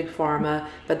dollars to Big Pharma,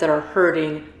 but that are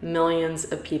hurting millions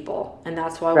of people. And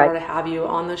that's why I wanted to have you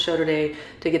on the show today,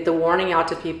 to get the warning out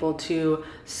to people to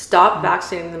stop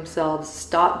vaccinating themselves,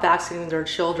 stop vaccinating their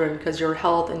children, because your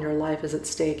health and your life is at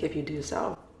stake if you do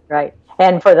so. Right.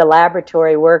 And for the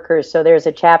laboratory workers, so there's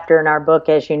a chapter in our book,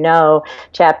 as you know,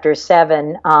 chapter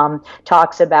 7,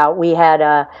 talks about they had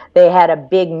a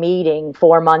big meeting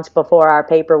 4 months before our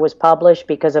paper was published,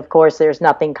 because of course there's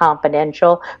nothing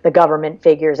confidential. The government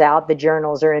figures out, the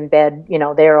journals are in bed,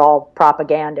 they're all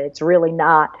propaganda. It's really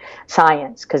not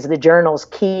science, because the journals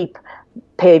keep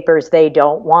papers they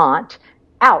don't want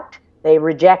out. They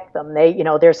reject them.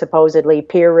 They're supposedly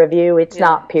peer review. It's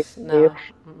not peer review.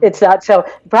 It's not. So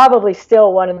probably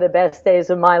still one of the best days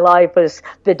of my life was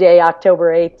the day,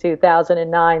 October 8th,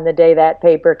 2009, the day that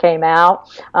paper came out,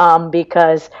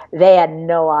 because they had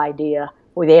no idea.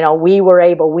 We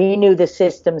knew the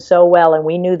system so well, and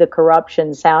we knew the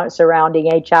corruption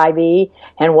surrounding HIV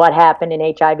and what happened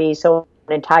in HIV. So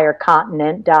an entire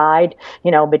continent died,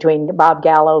 between Bob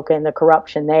Gallo and the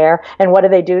corruption there. And what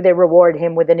do? They reward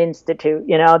him with an institute,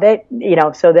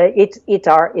 so that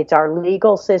it's our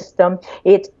legal system.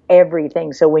 It's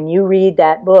everything. So when you read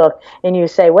that book and you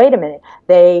say, wait a minute,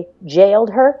 they jailed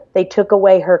her, they took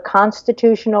away her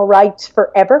constitutional rights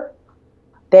forever.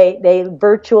 They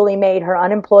virtually made her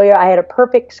unemployable. I had a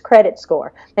perfect credit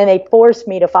score, and they forced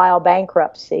me to file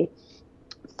bankruptcy,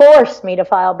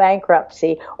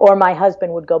 or my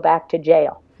husband would go back to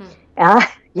jail.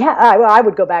 I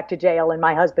would go back to jail and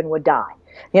my husband would die,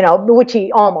 which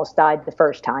he almost died the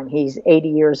first time. He's 80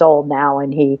 years old now,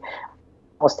 and he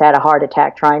almost had a heart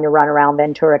attack trying to run around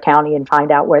Ventura County and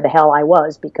find out where the hell I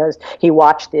was, because he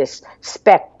watched this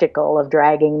spectacle of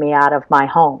dragging me out of my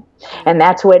home. And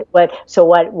that's what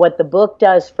the book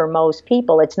does for most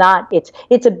people. It's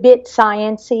a bit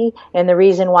sciencey, and the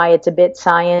reason why it's a bit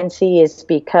sciencey is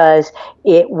because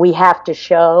we have to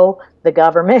show the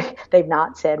government they've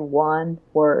not said one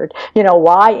word.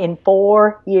 Why? In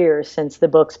 4 years since the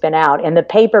book's been out, and the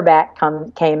paperback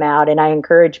came out, and I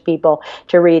encourage people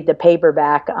to read the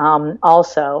paperback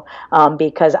also,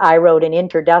 because I wrote an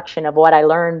introduction of what I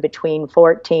learned between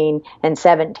 14 and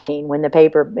 17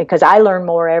 because I learn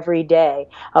more every day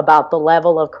about the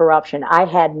level of corruption. I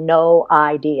had no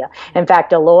idea. In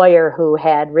fact, a lawyer who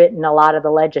had written a lot of the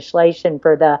legislation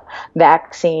for the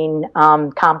vaccine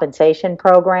compensation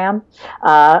program,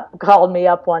 called me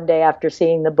up one day after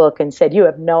seeing the book and said, "You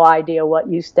have no idea what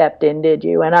you stepped in, did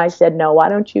you?" And I said, "No, why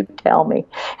don't you tell me?"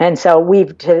 And so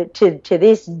we've, to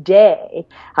this day,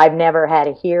 I've never had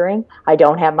a hearing. I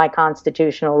don't have my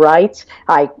constitutional rights.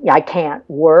 I can't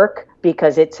work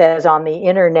because it says on the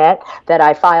internet that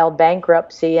I filed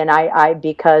bankruptcy and I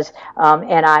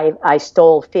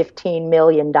stole $15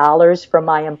 million from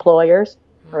my employers.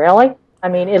 Really? I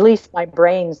mean, at least my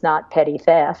brain's not petty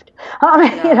theft,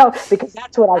 because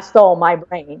that's what I stole, my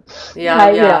brain.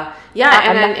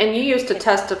 And you used to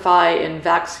testify in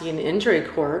vaccine injury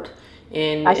court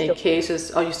in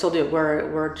cases. Oh, you still do,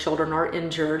 where children are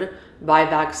injured by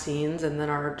vaccines and then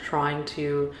are trying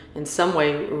to, in some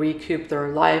way, recoup their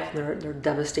life. They're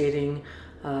devastating,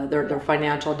 their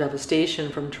financial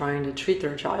devastation from trying to treat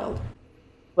their child.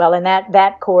 Well, and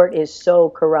that court is so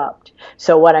corrupt.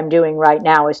 So what I'm doing right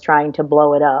now is trying to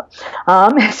blow it up.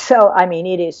 So, I mean,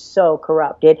 it is so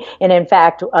corrupt. And in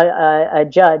fact, a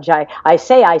judge, I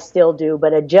say I still do,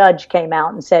 but a judge came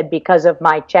out and said, because of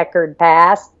my checkered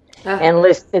past, and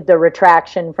listed the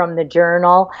retraction from the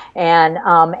journal and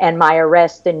my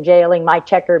arrest and jailing, my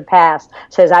checkered past,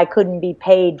 says I couldn't be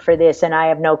paid for this and I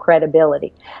have no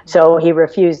credibility. So he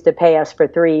refused to pay us for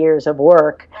 3 years of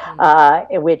work,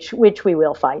 which we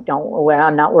will fight.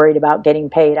 I'm not worried about getting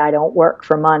paid. I don't work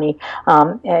for money,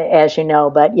 as you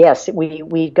know. But yes,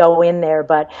 we go in there,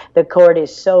 but the court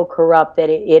is so corrupt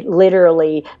that it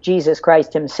literally, Jesus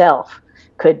Christ himself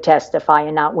could testify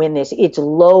and not win this. It's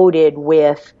loaded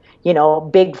with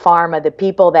big pharma, the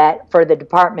people that for the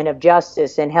Department of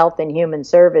Justice and Health and Human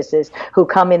Services who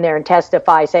come in there and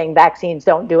testify saying vaccines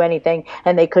don't do anything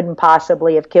and they couldn't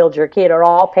possibly have killed your kid are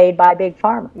all paid by big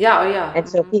pharma. Yeah. And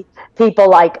so people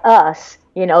like us,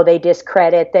 they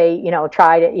discredit, they,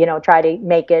 try to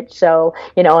make it so,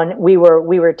 and we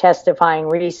were testifying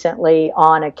recently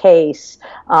on a case.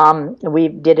 We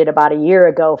did it about a year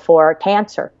ago for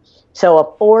cancer. So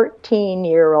a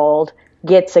 14-year-old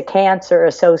gets a cancer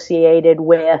associated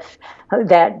with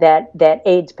that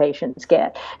AIDS patients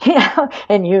get,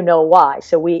 and why.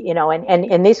 So we,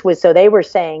 and this was, so they were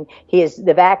saying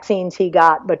the vaccines he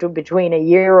got between a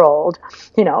year old,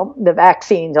 the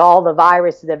vaccines, all the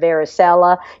viruses, the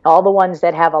varicella, all the ones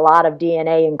that have a lot of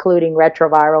DNA, including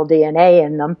retroviral DNA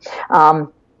in them.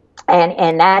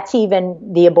 And that's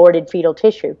even the aborted fetal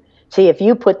tissue. See, if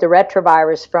you put the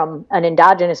retrovirus from an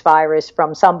endogenous virus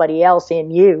from somebody else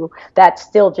in you, that's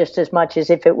still just as much as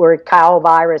if it were a cow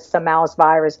virus, a mouse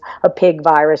virus, a pig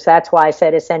virus. That's why I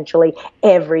said essentially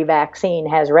every vaccine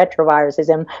has retroviruses,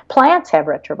 and plants have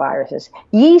retroviruses.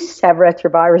 Yeasts have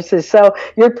retroviruses. So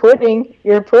you're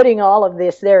putting all of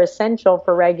this. They're essential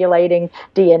for regulating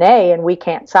DNA, and we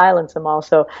can't silence them all.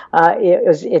 So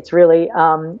it's really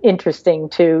interesting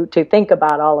to think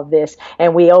about all of this.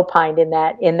 And we opined in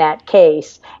that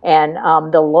case, and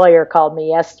the lawyer called me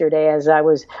yesterday as I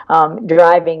was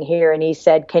driving here, and he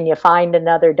said, "Can you find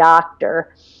another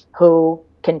doctor who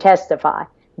can testify?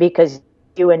 Because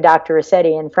you and Dr.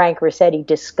 Rossetti and Frank Rossetti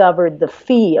discovered the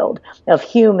field of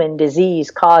human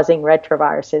disease causing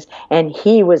retroviruses," and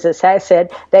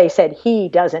they said he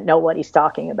doesn't know what he's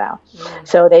talking about.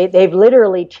 So they've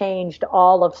literally changed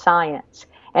all of science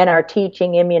and are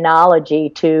teaching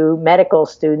immunology to medical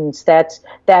students. That's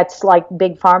like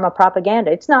big pharma propaganda.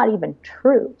 It's not even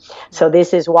true. So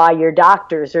this is why your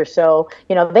doctors are so,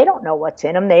 they don't know what's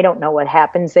in them. They don't know what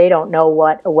happens. They don't know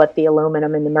what the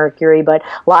aluminum and the mercury, but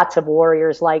lots of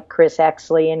warriors like Chris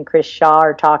Exley and Chris Shaw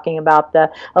are talking about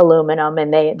the aluminum,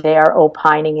 and they are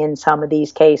opining in some of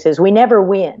these cases. We never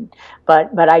win,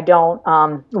 but I don't,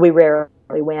 we rarely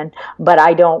win, but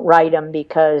I don't write them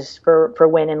because for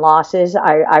win and losses.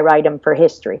 I write them for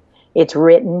history. It's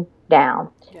written down.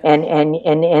 Yeah.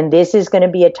 And this is going to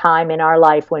be a time in our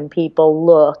life when people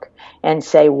look and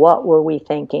say, what were we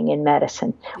thinking in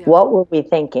medicine? Yeah. What were we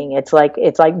thinking? It's like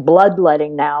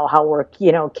bloodletting now, how we're,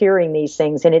 curing these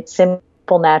things, and it's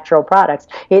simple natural products.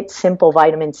 It's simple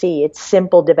vitamin C. It's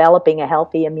simple developing a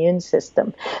healthy immune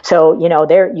system. So,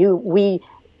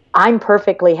 I'm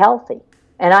perfectly healthy.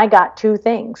 And I got two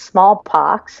things: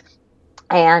 smallpox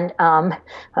and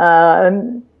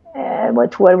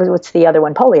what's the other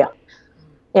one? Polio.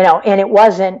 And it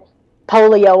wasn't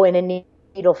polio in a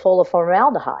needle full of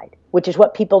formaldehyde, which is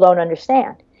what people don't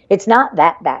understand. It's not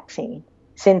that vaccine.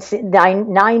 Since the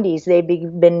 90s, they've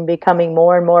been becoming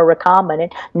more and more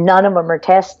recombinant. None of them are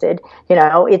tested.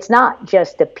 It's not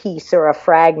just a piece or a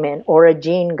fragment or a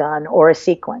gene gun or a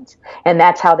sequence. And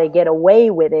that's how they get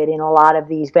away with it in a lot of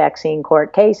these vaccine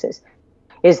court cases.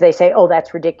 is they say, oh,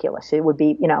 that's ridiculous. It would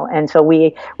be, and so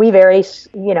we very,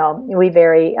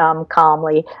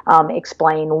 calmly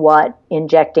explain what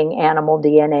injecting animal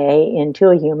DNA into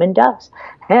a human does.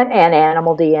 And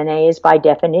animal DNA is by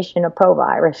definition a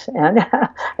provirus, and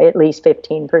at least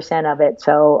 15% of it.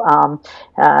 So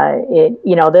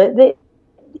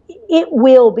it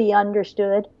will be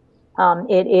understood.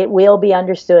 It will be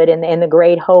understood, and the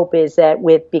great hope is that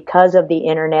because of the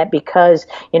internet, because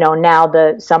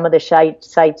now some of the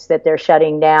sites that they're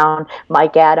shutting down,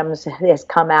 Mike Adams has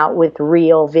come out with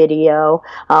real video.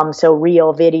 So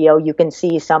real video, you can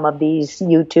see some of these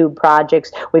YouTube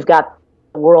projects. We've got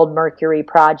the World Mercury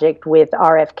Project with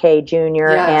RFK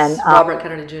Jr. Yes, and Robert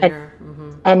Kennedy Jr.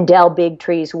 And Del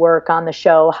Bigtree's work on the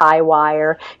show High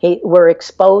Wire. We're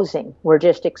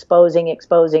just exposing.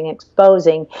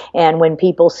 And when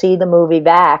people see the movie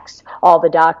Vaxxed, all the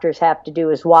doctors have to do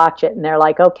is watch it, and they're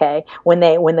like, okay, when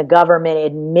the government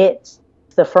admits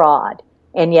the fraud,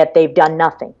 and yet they've done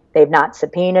nothing. They've not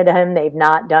subpoenaed him. They've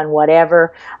not done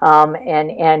whatever. And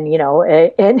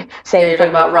same you're talking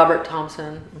about Robert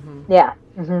Thompson. Mm-hmm. Yeah.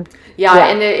 Mm-hmm. Yeah,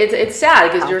 and it's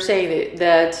sad because you're saying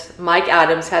that Mike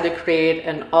Adams had to create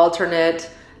an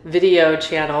alternate video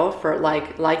channel for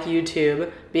like YouTube,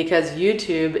 because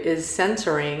YouTube is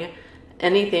censoring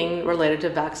anything related to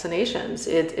vaccinations.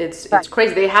 It's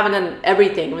crazy. They haven't done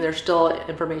everything. I mean, there's still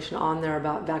information on there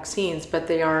about vaccines, but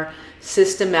they are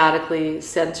systematically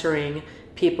censoring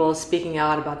people speaking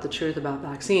out about the truth about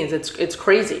vaccines. It's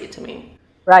crazy to me.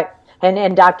 Right.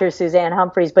 And Dr. Suzanne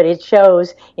Humphries, but it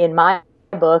shows in my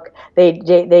book,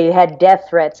 they had death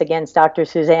threats against Dr.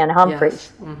 Suzanne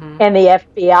Humphries. Yes. Mm-hmm. And the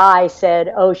FBI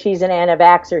said, oh, she's an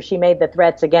anti-vaxxer. She made the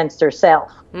threats against herself.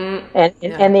 And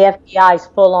the FBI's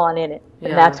full on in it.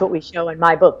 And that's what we show in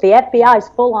my book. The FBI's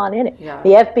full on in it. Yeah.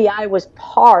 The FBI was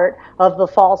part of the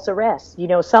false arrests.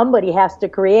 Somebody has to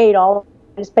create all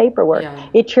this paperwork. Yeah.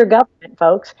 It's your government,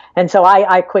 folks. And so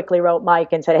I quickly wrote Mike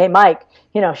and said, hey, Mike,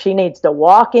 she needs to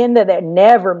walk into that,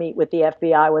 never meet with the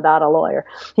FBI without a lawyer.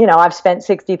 I've spent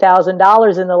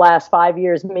 $60,000 in the last 5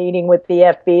 years meeting with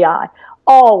the FBI,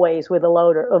 always with a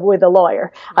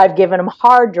lawyer. I've given them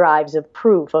hard drives of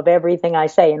proof of everything I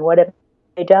say. And what have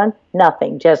they done?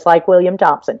 Nothing, just like William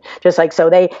Thompson.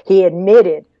 He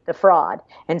admitted the fraud.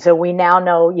 And so we now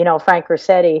know, Frank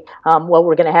Rossetti, what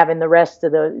we're going to have in the rest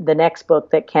of the next book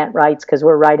that Kent writes, because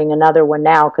we're writing another one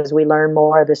now because we learn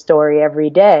more of the story every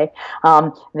day,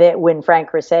 that when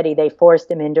Frank Rossetti, they forced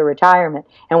him into retirement.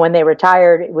 And when he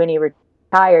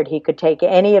retired, he could take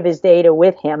any of his data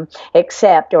with him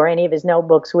or any of his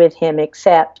notebooks with him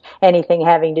except anything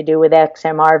having to do with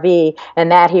XMRV,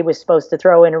 and that he was supposed to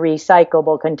throw in a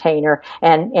recyclable container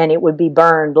and it would be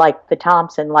burned like the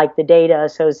Thompson, like the data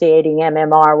associating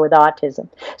MMR with autism.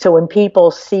 So when people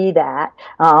see that,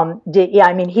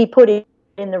 he put it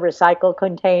in the recycle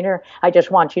container. I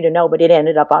just want you to know, but it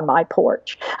ended up on my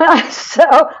porch. So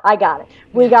I got it.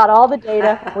 We got all the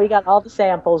data. We got all the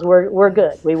samples. We're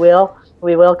good. We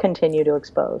will continue to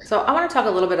expose. So I want to talk a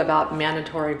little bit about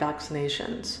mandatory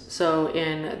vaccinations. So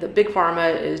the Big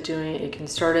Pharma is doing a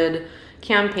concerted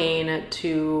campaign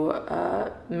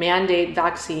to mandate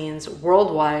vaccines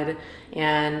worldwide,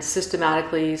 and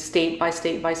systematically, state by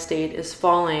state by state, is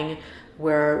falling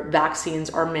where vaccines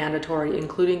are mandatory,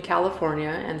 including California.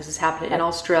 And this is happening in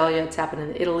Australia, it's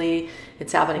happening in Italy,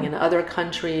 it's happening in other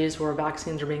countries where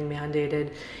vaccines are being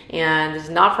mandated. And this is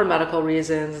not for medical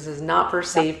reasons, this is not for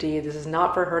safety, this is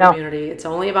not for herd immunity, it's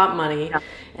only about money.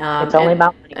 It's only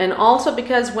about money. And also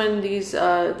because when these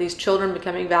children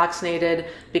becoming vaccinated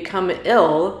become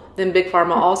ill, then Big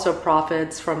Pharma also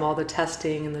profits from all the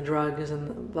testing and the drugs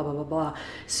and blah, blah, blah, blah.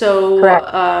 So, correct.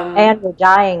 And we're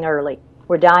dying early.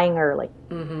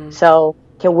 Mm-hmm. So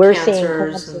we're seeing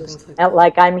cancers,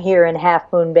 like I'm here in Half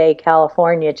Moon Bay,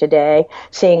 California today,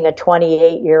 seeing a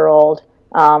 28-year-old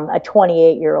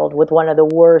with one of the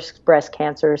worst breast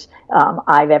cancers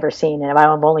I've ever seen, and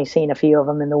I've only seen a few of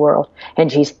them in the world.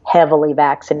 And she's heavily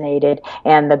vaccinated,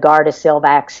 and the Gardasil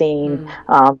vaccine,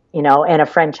 and a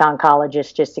French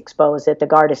oncologist just exposed that the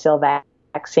Gardasil vaccine,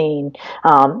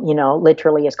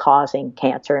 literally is causing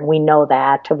cancer. And we know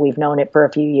that. We've known it for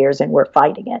a few years and we're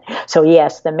fighting it. So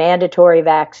yes, the mandatory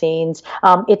vaccines,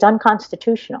 it's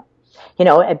unconstitutional.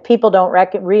 And people don't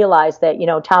realize that,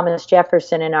 Thomas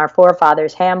Jefferson and our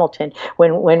forefathers, Hamilton,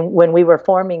 when we were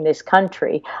forming this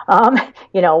country,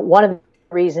 one of the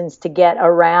reasons to get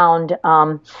around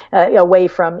away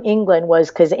from England was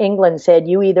because England said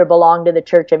you either belong to the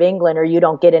Church of England or you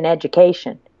don't get an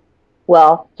education.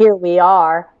 Well, here we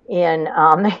are in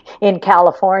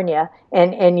California,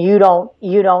 and you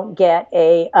don't get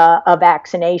a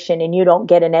vaccination, and you don't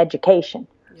get an education.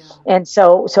 And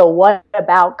so what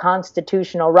about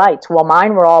constitutional rights? Well,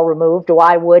 mine were all removed.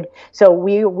 So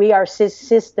we are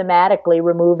systematically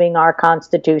removing our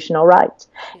constitutional rights.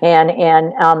 And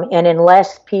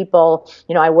unless people,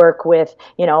 I work with,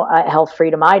 Health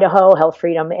Freedom Idaho, Health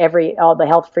Freedom, all the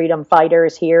health freedom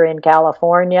fighters here in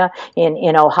California,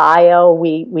 in Ohio,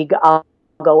 I'll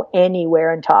go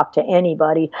anywhere and talk to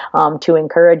anybody to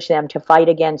encourage them to fight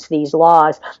against these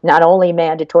laws, not only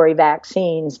mandatory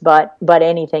vaccines, but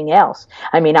anything else.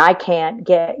 I mean,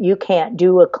 you can't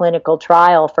do a clinical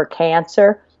trial for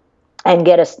cancer and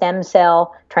get a stem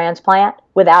cell transplant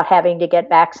without having to get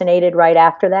vaccinated right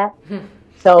after that.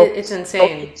 So it's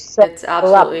insane. It's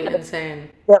absolutely insane.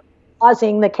 They're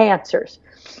causing the cancers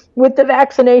with the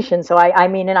vaccination. So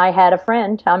and I had a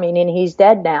friend, and he's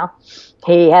dead now.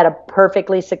 He had a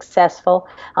perfectly successful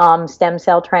stem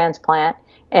cell transplant,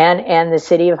 and the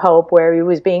City of Hope, where he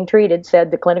was being treated,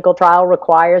 said the clinical trial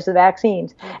requires the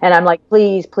vaccines. And I'm like,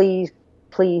 please, please,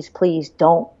 please, please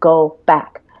don't go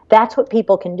back. That's what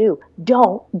people can do.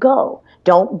 Don't go.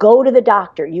 Don't go to the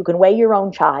doctor. You can weigh your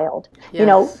own child. Yes.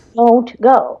 Don't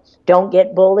go. Don't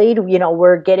get bullied.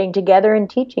 We're getting together and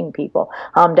teaching people.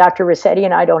 Dr. Rossetti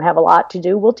and I don't have a lot to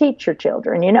do. We'll teach your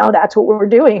children. That's what we're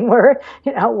doing.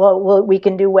 We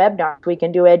can do webinars. We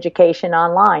can do education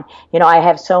online. I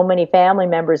have so many family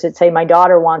members that say, my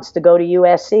daughter wants to go to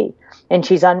USC and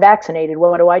she's unvaccinated.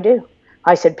 What do?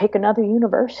 I said, pick another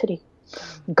university.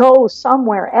 Go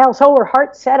somewhere else. Oh, her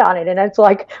heart's set on it. And it's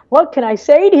like, what can I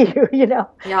say to you? Yeah,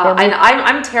 and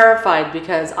I'm terrified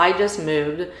because I just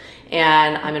moved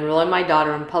and I'm enrolling my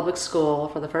daughter in public school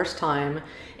for the first time.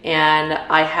 And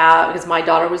because my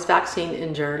daughter was vaccine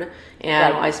injured,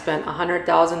 and I spent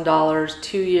 $100,000,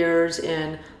 2 years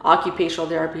in occupational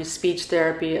therapy, speech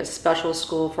therapy, a special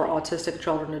school for autistic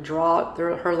children to draw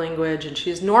her language, and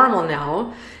she's normal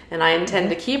now, and I intend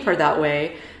to keep her that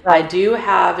way. I do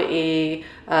have a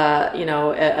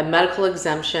medical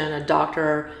exemption. A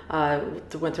doctor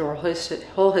went through her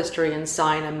whole history and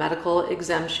signed a medical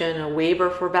exemption, a waiver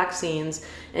for vaccines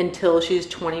until she's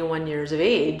 21 years of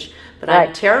age. But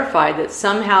I'm terrified that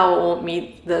somehow it won't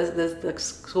meet the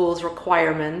school's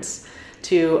requirements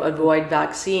to avoid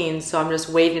vaccines. So I'm just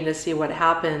waiting to see what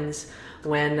happens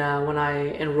when I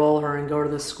enroll her and go to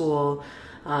the school.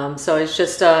 So it's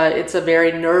just it's a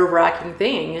very nerve-wracking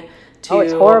thing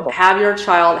to have your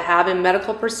child have a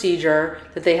medical procedure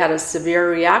that they had a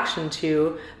severe reaction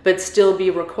to, but still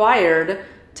be required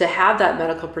to have that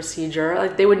medical procedure.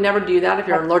 Like, they would never do that if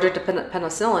you're allergic to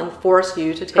penicillin, force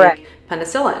you to take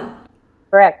penicillin.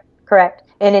 Correct.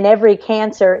 And in every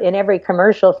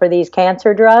commercial for these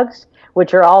cancer drugs,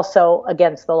 which are also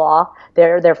against the law,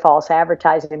 they're false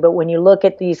advertising. But when you look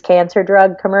at these cancer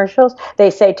drug commercials, they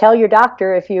say, tell your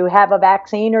doctor if you have a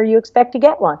vaccine or you expect to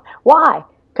get one. Why?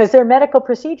 Because they're medical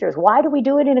procedures. Why do we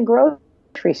do it in a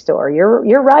grocery store?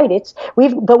 You're right.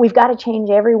 We've got to change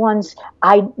everyone's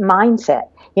mindset.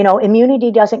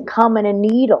 Immunity doesn't come in a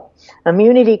needle.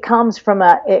 Immunity comes from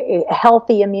a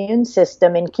healthy immune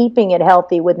system and keeping it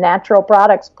healthy with natural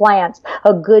products, plants,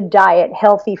 a good diet,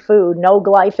 healthy food, no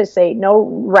glyphosate, no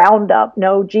Roundup,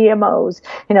 no GMOs.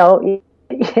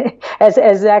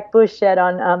 As Zach Bush said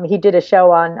he did a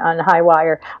show on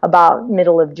Highwire about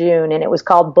middle of June, and it was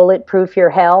called Bulletproof Your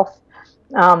Health.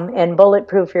 And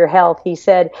Bulletproof Your Health, he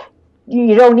said,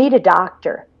 you don't need a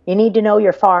doctor. You need to know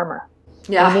your farmer.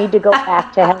 Yeah. You need to go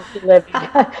back to healthy living.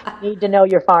 You need to know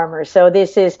your farmer. So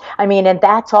this is, and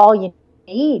that's all you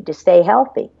need to stay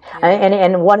healthy. Yeah.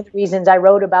 And one of the reasons I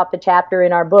wrote about the chapter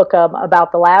in our book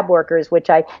about the lab workers, which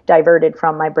I diverted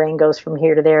from, my brain goes from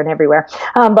here to there and everywhere.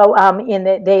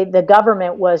 The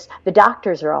government was, the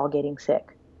doctors are all getting sick.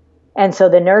 And so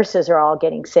the nurses are all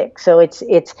getting sick. So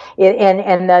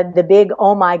the big,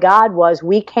 oh my God, was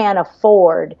we can't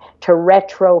afford to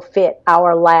retrofit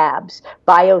our labs,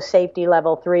 biosafety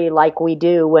level 3, like we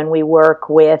do when we work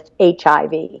with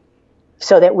HIV,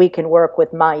 so that we can work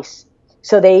with mice.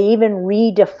 So they even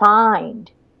redefined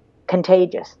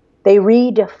contagious. They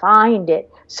redefined it.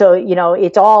 So,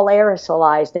 it's all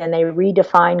aerosolized, and they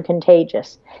redefine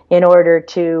contagious in order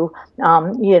to,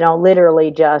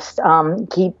 literally just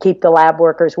keep the lab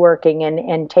workers working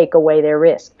and take away their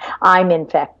risk. I'm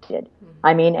infected.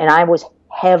 And I was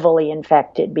heavily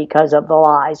infected because of the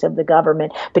lies of the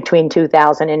government between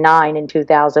 2009 and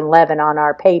 2011 on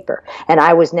our paper. And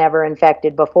I was never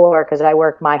infected before because I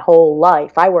worked my whole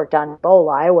life. I worked on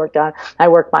Ebola. I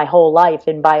worked my whole life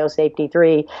in biosafety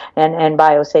 3 and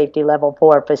biosafety level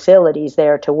 4 facilities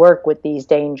there to work with these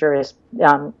dangerous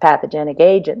pathogenic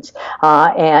agents.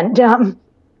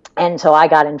 And so I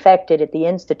got infected at the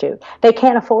Institute. They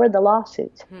can't afford the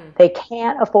lawsuits. They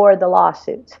can't afford the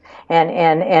lawsuits.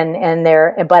 And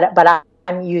they're, but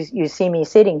I'm, you see me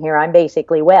sitting here, I'm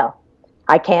basically well.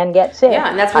 I can get sick. Yeah,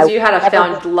 and that's because you had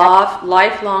a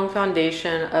lifelong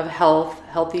foundation of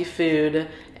healthy food,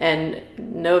 and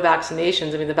no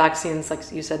vaccinations. I mean, the vaccines, like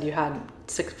you said, you had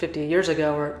 50 years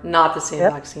ago are not the same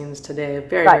vaccines today.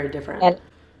 Very, very different.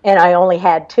 And I only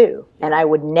had 2, and I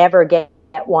would never get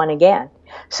one again.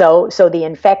 So the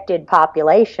infected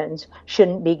populations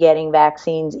shouldn't be getting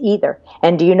vaccines either.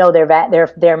 And do you know they're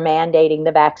mandating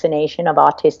the vaccination of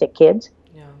autistic kids?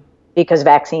 Because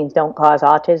vaccines don't cause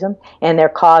autism, and they're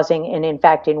causing, and in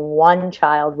fact, in one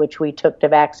child, which we took to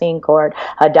vaccine court,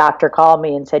 a doctor called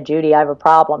me and said, Judy, I have a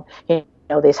problem. You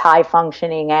know, this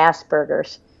high-functioning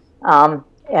Asperger's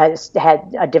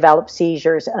had developed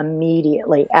seizures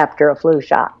immediately after a flu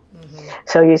shot.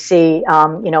 So you see,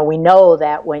 we know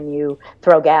that when you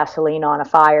throw gasoline on a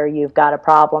fire, you've got a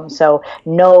problem. So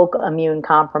no immune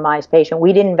compromised patient.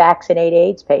 We didn't vaccinate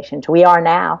AIDS patients. We are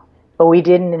now, but we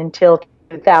didn't until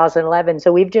 2011.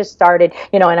 So we've just started,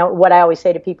 and what I always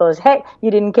say to people is, hey,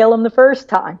 you didn't kill them the first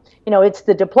time. It's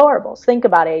the deplorables. Think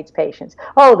about AIDS patients.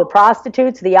 Oh, the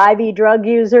prostitutes, the IV drug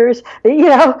users,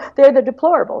 they're the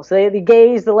deplorables. The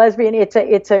gays, the lesbian. It's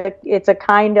a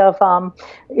kind of,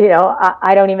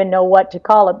 I don't even know what to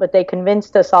call it, but they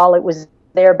convinced us all it was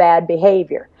their bad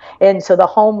behavior. And so the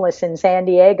homeless in San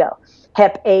Diego,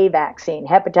 Hep A vaccine,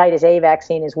 hepatitis A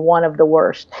vaccine is one of the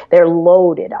worst. They're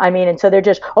loaded. I mean, and so they're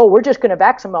just, we're just going to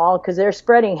vaccine them all because they're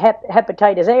spreading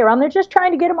hepatitis A around. They're just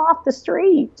trying to get them off the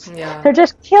streets. Yeah. They're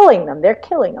just killing them. They're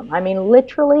killing them. I mean,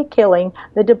 literally killing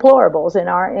the deplorables in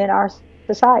our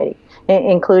society,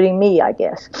 including me, I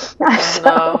guess.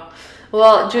 No.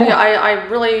 Well, Judy, I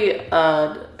really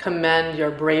commend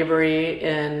your bravery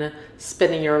in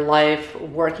spending your life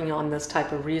working on this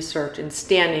type of research and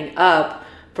standing up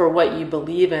for what you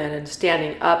believe in and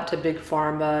standing up to big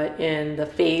pharma in the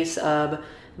face of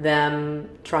them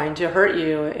trying to hurt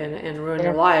you and ruin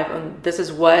your life. And this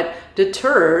is what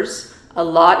deters a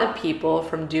lot of people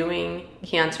from doing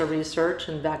cancer research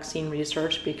and vaccine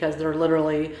research, because they're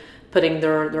literally putting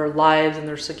their lives and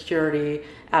their security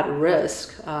at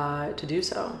risk to do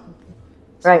so.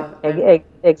 Right,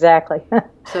 exactly.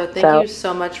 So thank you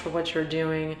so much for what you're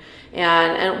doing.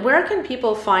 And where can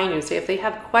people find you? Say if they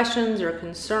have questions or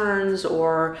concerns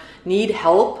or need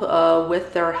help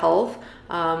with their health,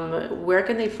 where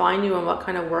can they find you, and what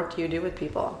kind of work do you do with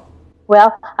people?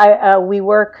 Well, we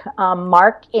work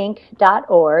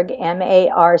markinc.org,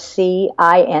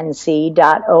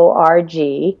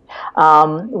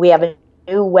 marcinc.org. We have a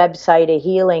new website, a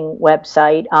healing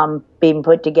website, being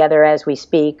put together as we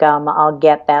speak. I'll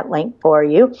get that link for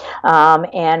you.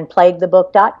 And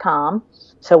plaguethebook.com.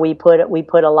 So we put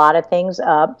a lot of things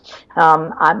up.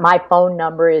 My phone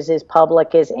number is as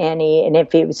public as any. And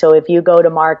if you go to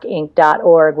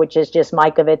markinc.org, which is just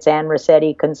Mikovits and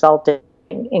Rossetti Consulting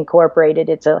Incorporated,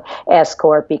 it's a S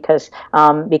corp because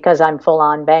I'm full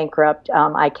on bankrupt.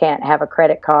 I can't have a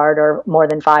credit card or more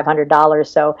than $500.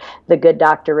 So the good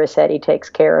Dr. Rossetti takes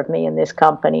care of me in this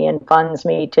company and funds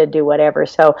me to do whatever.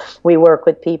 So we work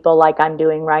with people like I'm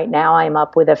doing right now. I'm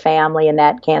up with a family and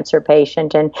that cancer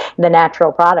patient, and the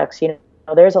natural products,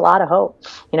 there's a lot of hope.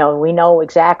 We know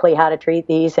exactly how to treat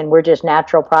these, and we're just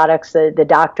natural products. The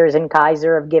doctors in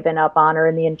Kaiser have given up on her,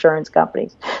 and the insurance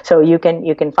companies. So you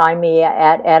can find me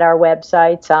at our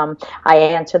websites. I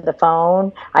answer the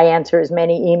phone. I answer as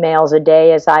many emails a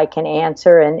day as I can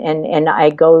answer, and I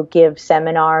go give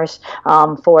seminars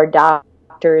for doctors.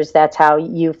 That's how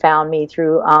you found me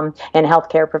through, and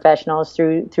healthcare professionals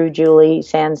through Julie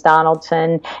Sands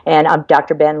Donaldson and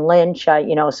Dr. Ben Lynch.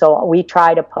 So we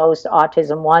try to post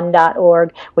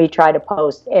autism1.org. We try to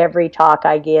post every talk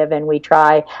I give, and we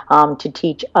try to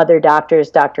teach other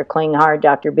doctors, Dr. Klinghardt,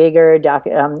 Dr. Bigger,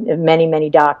 many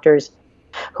doctors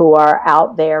who are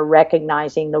out there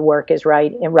recognizing the work is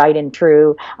right and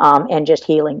true, and just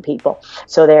healing people.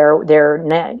 So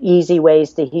they're easy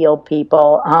ways to heal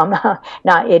people.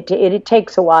 Now it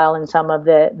takes a while in some of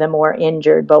the more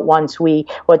injured, but once we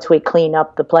clean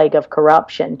up the plague of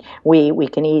corruption, we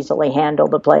can easily handle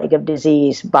the plague of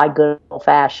disease by good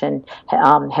old-fashioned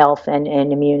health and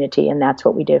immunity, and that's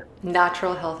what we do.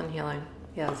 Natural health and healing.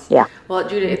 Yes. Yeah. Well,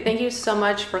 Judy, thank you so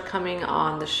much for coming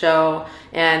on the show.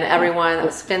 And everyone, it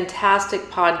was a fantastic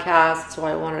podcast. So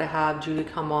I wanted to have Judy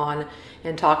come on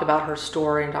and talk about her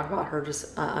story and talk about her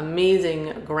just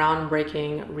amazing,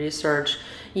 groundbreaking research.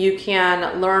 You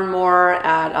can learn more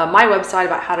at my website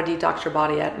about how to detox your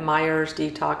body at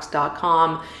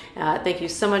myersdetox.com. Thank you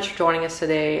so much for joining us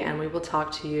today, and we will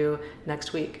talk to you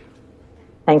next week.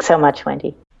 Thanks so much,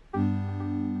 Wendy.